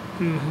nɔgɔ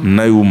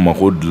n'a y'u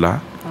mago dilan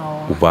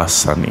u b'a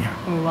saniya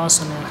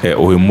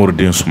o ye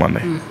Moriden Sumana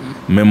ye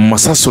mais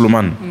masa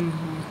Solomana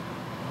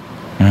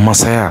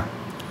masaya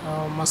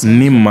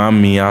ni maa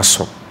min y'a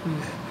sɔrɔ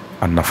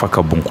a nafa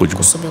ka bon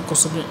kojugu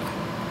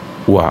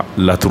wa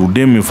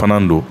laturuden min fana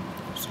don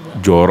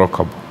jɔyɔrɔ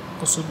ka bon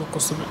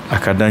a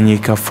ka d'an ye i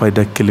ka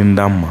fayida kelen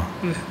d'an ma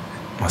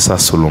masa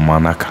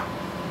Solomana kan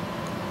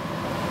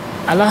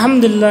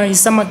alhamdulilahi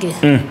Samakɛ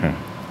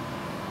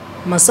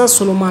masa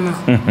Solomana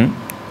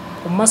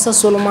o masa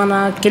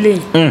Solomana kelen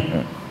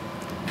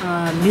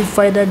bi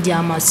fayida di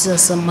a ma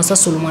sisan masa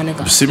Solomana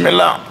kan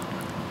bisimila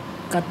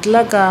ka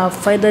tila ka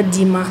fayida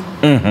di ma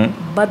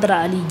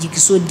Badara Ali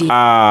Jigiso den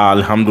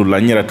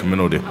alhamdulilah n yɛrɛ tun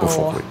bɛn'o de ko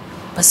fɔ koyi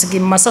parce que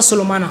masa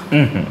Solomana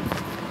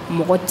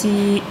mɔgɔ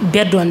ti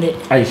bɛɛ dɔn dɛ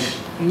ayi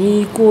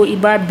n'i ko i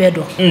b'a bɛɛ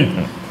dɔn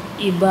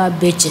i b'a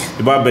bɛɛ cɛ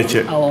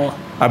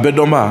a bɛɛ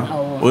dɔnba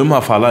o ye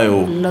maa fala ye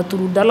o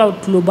laturudalaw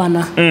tulo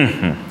banna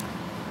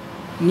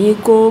n'i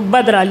ko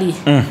Badara Ali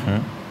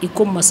i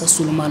ko masa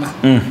Solomana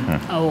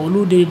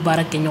olu de bɛ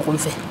baara kɛ ɲɔgɔn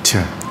fɛ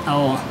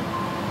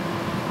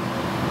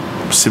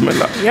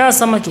bisimila ya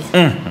Samakɛ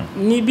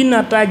n'i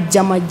bɛna taa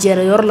jama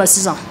jɛrɛ yɔrɔ la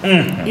sisan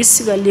i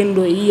sigalen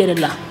don i yɛrɛ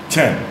la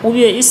ou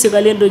bien i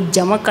sigalen don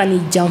jama ka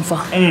n'i janfa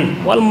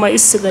walima i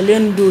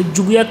sigalen don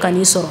juguya ka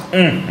n'i sɔrɔ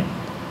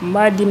n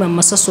b'a d'i ma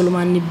masa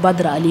Solomana ni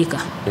Badara Ali kan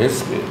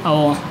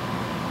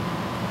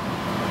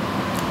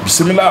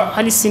bisimila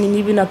hali sini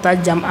n'i bɛna taa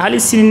jama hali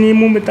sini ni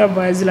mun bɛ taa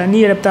voyage la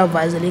n'i yɛrɛ bɛ taa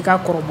voyage la i k'a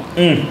kɔrɔbɔ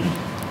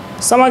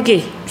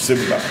Samakɛ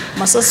bisimila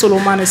masa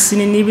Solomana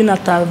sini n'i bɛna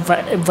taa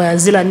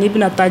voyage la n'i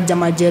bɛna taa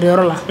jama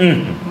jɛrɛyɔrɔ la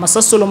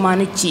masa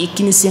Solomana ci i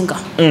kini sen kan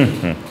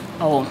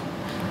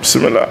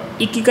bisimila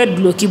i k'i ka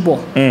duloki bɔ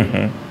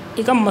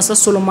i ka masa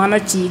Solomana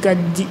ci i ka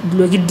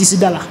duloki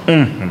disida la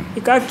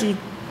i k'a ci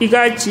i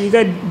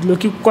ka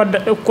duloki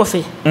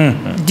kɔfɛ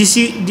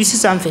disi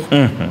sanfɛ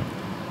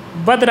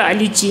Badara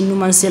Ali ci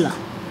numanse la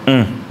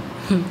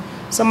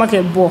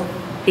Samakɛ bɔ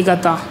i ka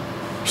taa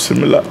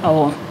bisimila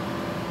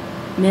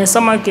mais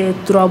Samakɛ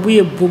turabu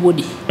ye bobo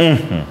de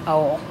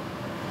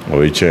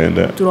o ye tiɲɛ ye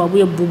dɛ turabu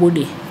ye bobo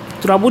de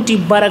turabu ti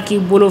baara k'i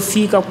bolo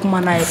f'i ka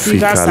kuma n'a ye f'i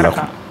ka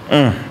saraka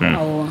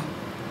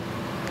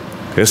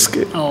est-ce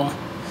que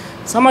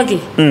Samakɛ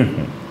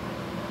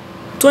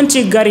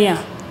tonti gariya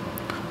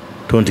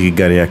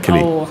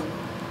kelen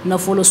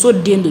nafoloso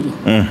den de don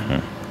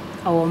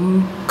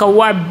ka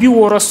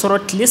 60,000 sɔrɔ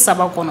tile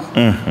 3 kɔnɔ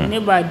ne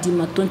b'a d'i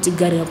ma tonti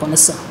gariya kɔnɔ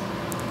sisan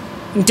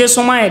n tɛ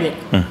sɔn ma ye dɛ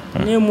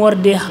ne ye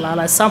mɔriden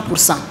halala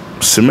 100%.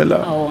 bisimila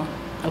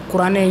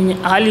kuranɛ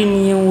hali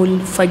ni ye wuli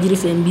fajiri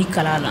fɛ n b'i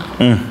kala la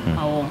n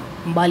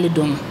b'ale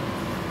dɔn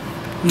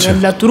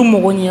mais laturu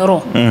mɔgɔ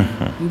ɲɛyɔrɔ n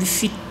bɛ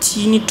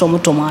fitini tɔmɔ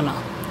a la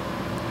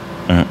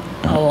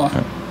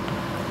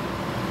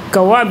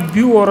ka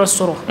 60,000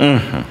 sɔrɔ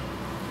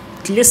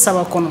tile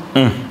 3 kɔnɔ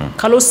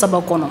kalo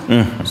 3 kɔnɔ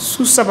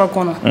su 3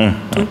 kɔnɔ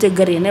tun tɛ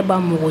gari ne b'a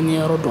mɔgɔ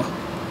ɲɛyɔrɔ dɔn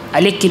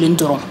ale kelen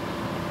dɔrɔn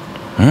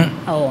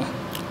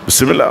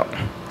bisimila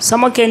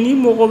Samakɛ ni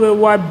mɔgɔ bɛ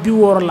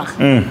 60,000 la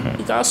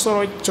i k'a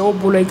sɔrɔ cɛw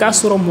bolo i k'a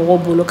sɔrɔ mɔgɔw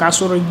bolo k'a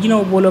sɔrɔ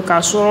jinɛw bolo k'a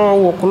sɔrɔ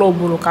wɔkɔlɔw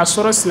bolo k'a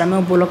sɔrɔ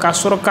silamɛw bolo k'a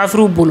sɔrɔ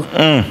kafiriw bolo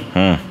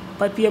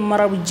papiye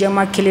marabu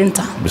jɛma kelen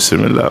ta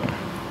bisimila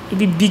i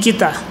bɛ biki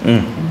ta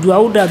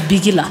duwawu da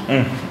biki la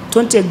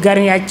ton tɛ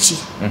gariya ci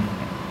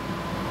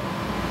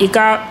i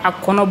ka a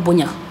kɔnɔ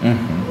bonya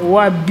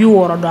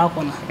 60,000 don a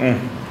kɔnɔ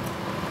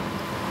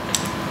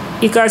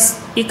i ka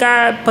i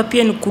ka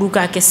papier ni kuru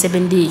k'a kɛ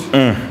sɛbɛnden ye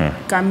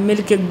ka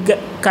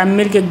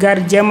melike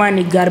gari jɛman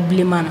ni gari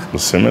bilenman na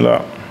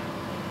bisimila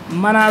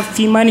mana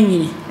finmani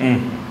ɲini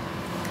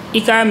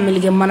i ka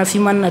melike mana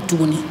finmani na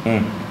tuguni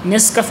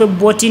Nescafe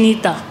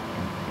bɔtini ta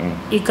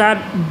i ka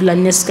bila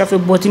Nescafe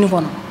bɔtini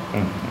kɔnɔ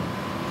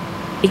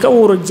i ka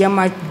woro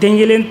jɛman den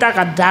kelen ta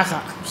ka d'a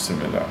kan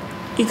bisimila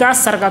i ka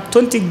saraka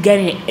tonti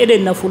gari e de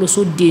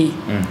nafoloso den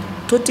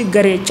tonti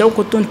gari cɛw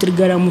ko tonti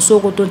gari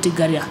musow ko tonti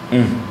gari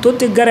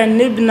tonti gari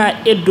ne bɛna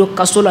e don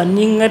kaso la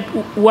ni n ka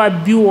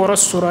 60,000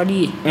 sɔrɔli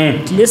ye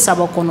tile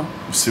 3 kɔnɔ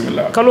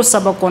kalo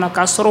 3 kɔnɔ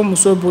k'a sɔrɔ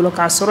muso bolo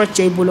k'a sɔrɔ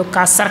cɛ bolo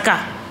k'a saraka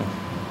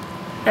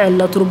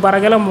laturu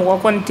baarakɛla mɔgɔ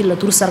kɔni tɛ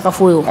laturu saraka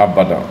foyi o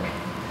abada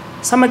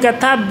Samakɛ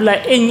t'a bila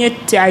e ɲɛ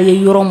tɛ a ye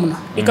yɔrɔ min na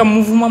i ka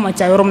mouvement ma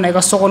ca yɔrɔ min na i ka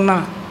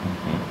sokɔnɔna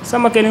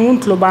Samakɛ ni n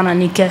tulo b'a na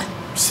ni kɛ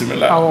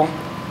bisimila awɔ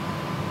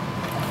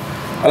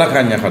ala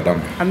k'a ɲɛ ka d'a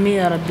ma ami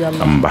ya rabbi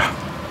Allah amba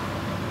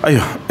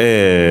ayiwa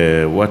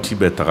waati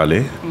bɛ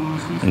tagale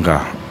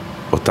nka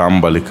o t'an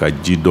bali ka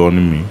ji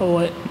dɔɔni min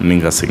ni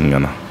ka segin ka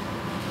na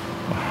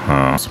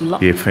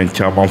i ye fɛn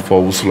caman fɔ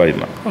wusula in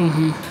na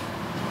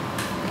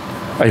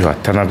ayiwa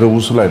tana bɛ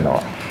wusula in na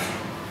wa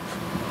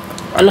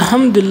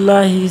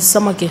alhamdulilahi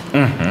Samakɛ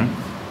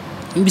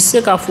n bɛ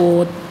se k'a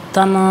fɔ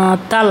tana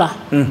t'a la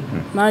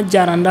n'a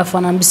jara n da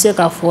fana n bɛ se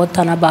k'a fɔ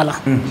tana b'a la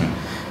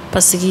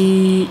parce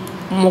que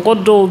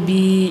mɔgɔ dɔw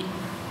bi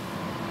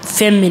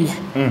fɛn minɛ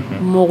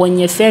mɔgɔ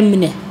ɲɛ fɛn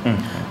minɛ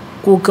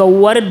k'u ka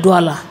wari don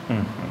a la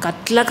ka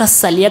tila ka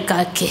saliya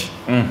k'a kɛ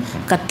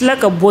ka tila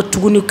ka bɔ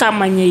tuguni k'a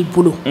ma ɲɛ i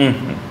bolo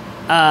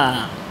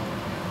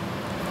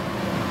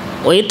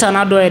o ye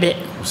tana dɔ ye dɛ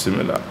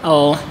bisimila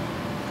awɔ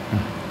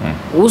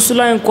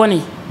wusula in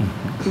kɔni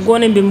n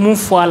kɔni bɛ mun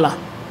fɔ a la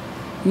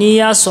n'i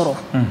y'a sɔrɔ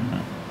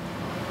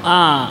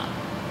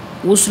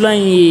wusula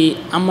in ye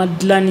a ma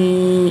dilan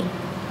ni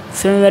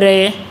fɛn wɛrɛ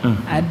ye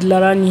a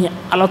dilara ni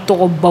ala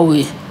tɔgɔbaw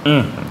ye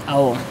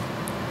awɔ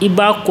i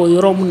b'a kɔ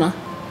yɔrɔ min na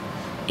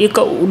i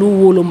ka olu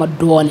woloma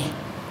dɔɔni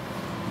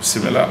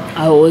bisimila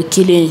awɔ o ye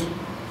kelen ye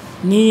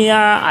n'i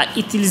y'a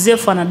utiliser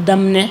fana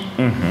daminɛ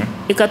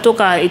i ka to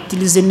k'a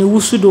utiliser ni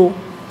wusu don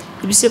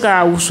i bɛ se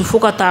k'a wusu fo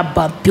ka taa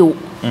ban pewu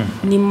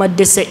n'i ma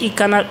dɛsɛ i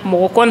kana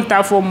mɔgɔ kɔni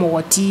t'a fɔ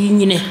mɔgɔ t'i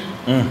ɲinɛ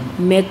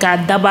mais k'a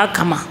dab'a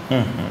kama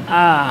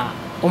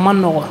o ma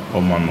nɔgɔ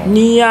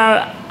n'i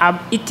y'a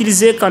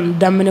utiliser ka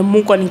daminɛ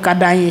mun kɔni ka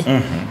d'an ye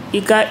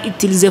i ka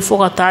utiliser fo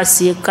ka taa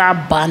se k'a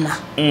banna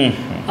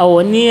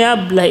awɔ n'i y'a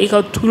bila i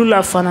ka tulu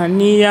la fana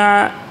n'i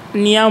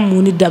y'a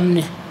muni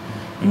daminɛ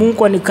mun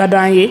kɔni ka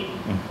d'an ye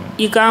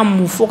i k'a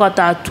mun fo ka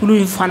taa tulu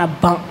in fana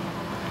ban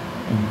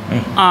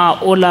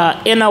o la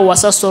e na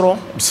wasa sɔrɔ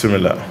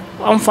bisimila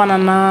an fana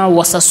na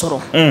wasa sɔrɔ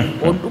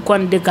o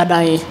kɔni de ka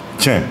d'an ye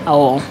tiɲɛ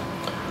awɔ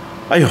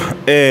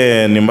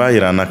ayiwa nin b'a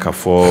yira an na k'a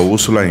fɔ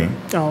wusula in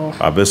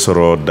a bɛ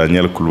sɔrɔ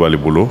Daniel Kulubali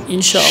bolo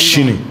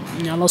sini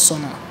ni ala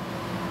sɔnna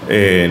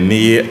n'i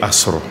ye a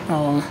sɔrɔ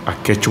a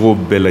kɛcogo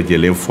bɛɛ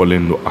lajɛlen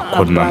fɔlen don a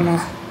kɔnɔna na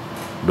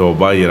dɔw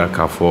b'a yira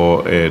k'a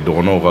fɔ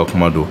dɔgɔnɔw ka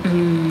kuma don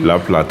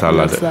fila t'a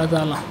la dɛ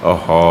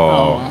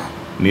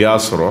n'i y'a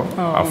sɔrɔ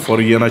a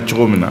fɔra ɲɛna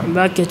cogo min na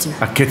a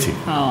kɛ ten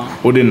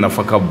o de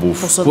nafa ka bon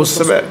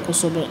kosɛbɛ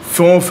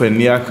fɛn o fɛn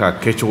n'i y'a k'a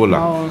kɛcogo la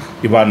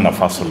i b'a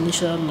nafa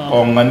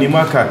sɔrɔ nka n'i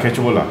ma k'a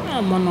kɛcogo la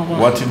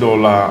waati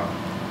dɔw la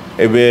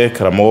e bɛ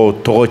karamɔgɔw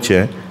tɔgɔ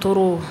tiɲɛ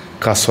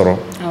k'a sɔrɔ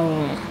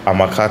a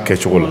ma k'a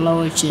kɛcogo la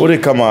o de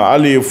kama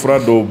hali fura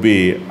dɔw bɛ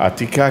yen a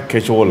ti k'a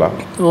kɛcogo la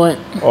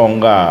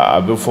nka a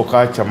bɛ fɔ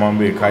k'a caman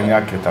bɛ yen k'an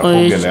y'a kɛ tan ko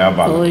gɛlɛya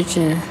b'a la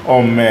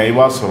mɛ i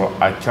b'a sɔrɔ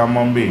a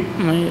caman bɛ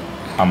yen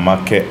a ma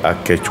kɛ a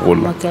kɛcogo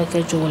la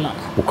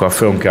u ka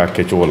fɛnw kɛ a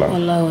kɛcogo la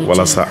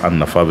walasa a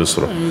nafa bɛ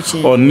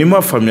sɔrɔ n'i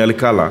ma faamuyali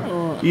k'a la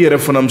i yɛrɛ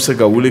fana bɛ se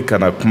ka wuli ka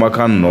na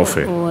kumakan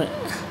nɔfɛ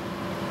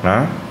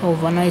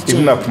i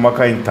bɛna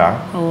kumakan in ta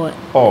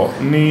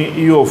ni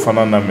i y'o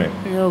fana lamɛn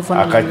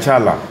a ka ca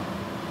la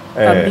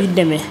a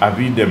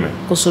b'i dɛmɛ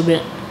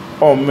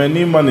mɛ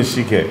n'i ma nin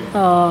si kɛ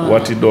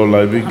waati dɔw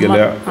la i bɛ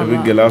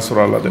gɛlɛya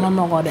sɔrɔ a la dɛ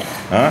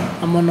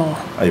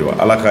ayiwa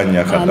ala k'a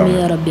ɲɛ ka d'an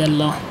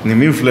ma nin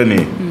min filɛ nin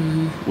ye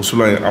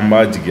wusula in an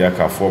b'a jigiya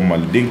k'a fɔ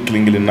maliden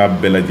kelen kelenna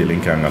bɛɛ lajɛlen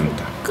kan ka n'o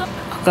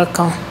ta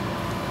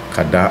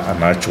ka da a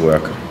n'a cogoya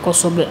kan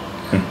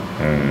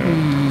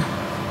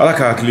ala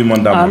ka hakili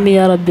man d'a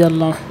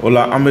ma o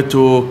la an bɛ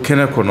to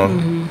kɛnɛ kɔnɔ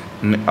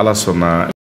ni ala sɔnna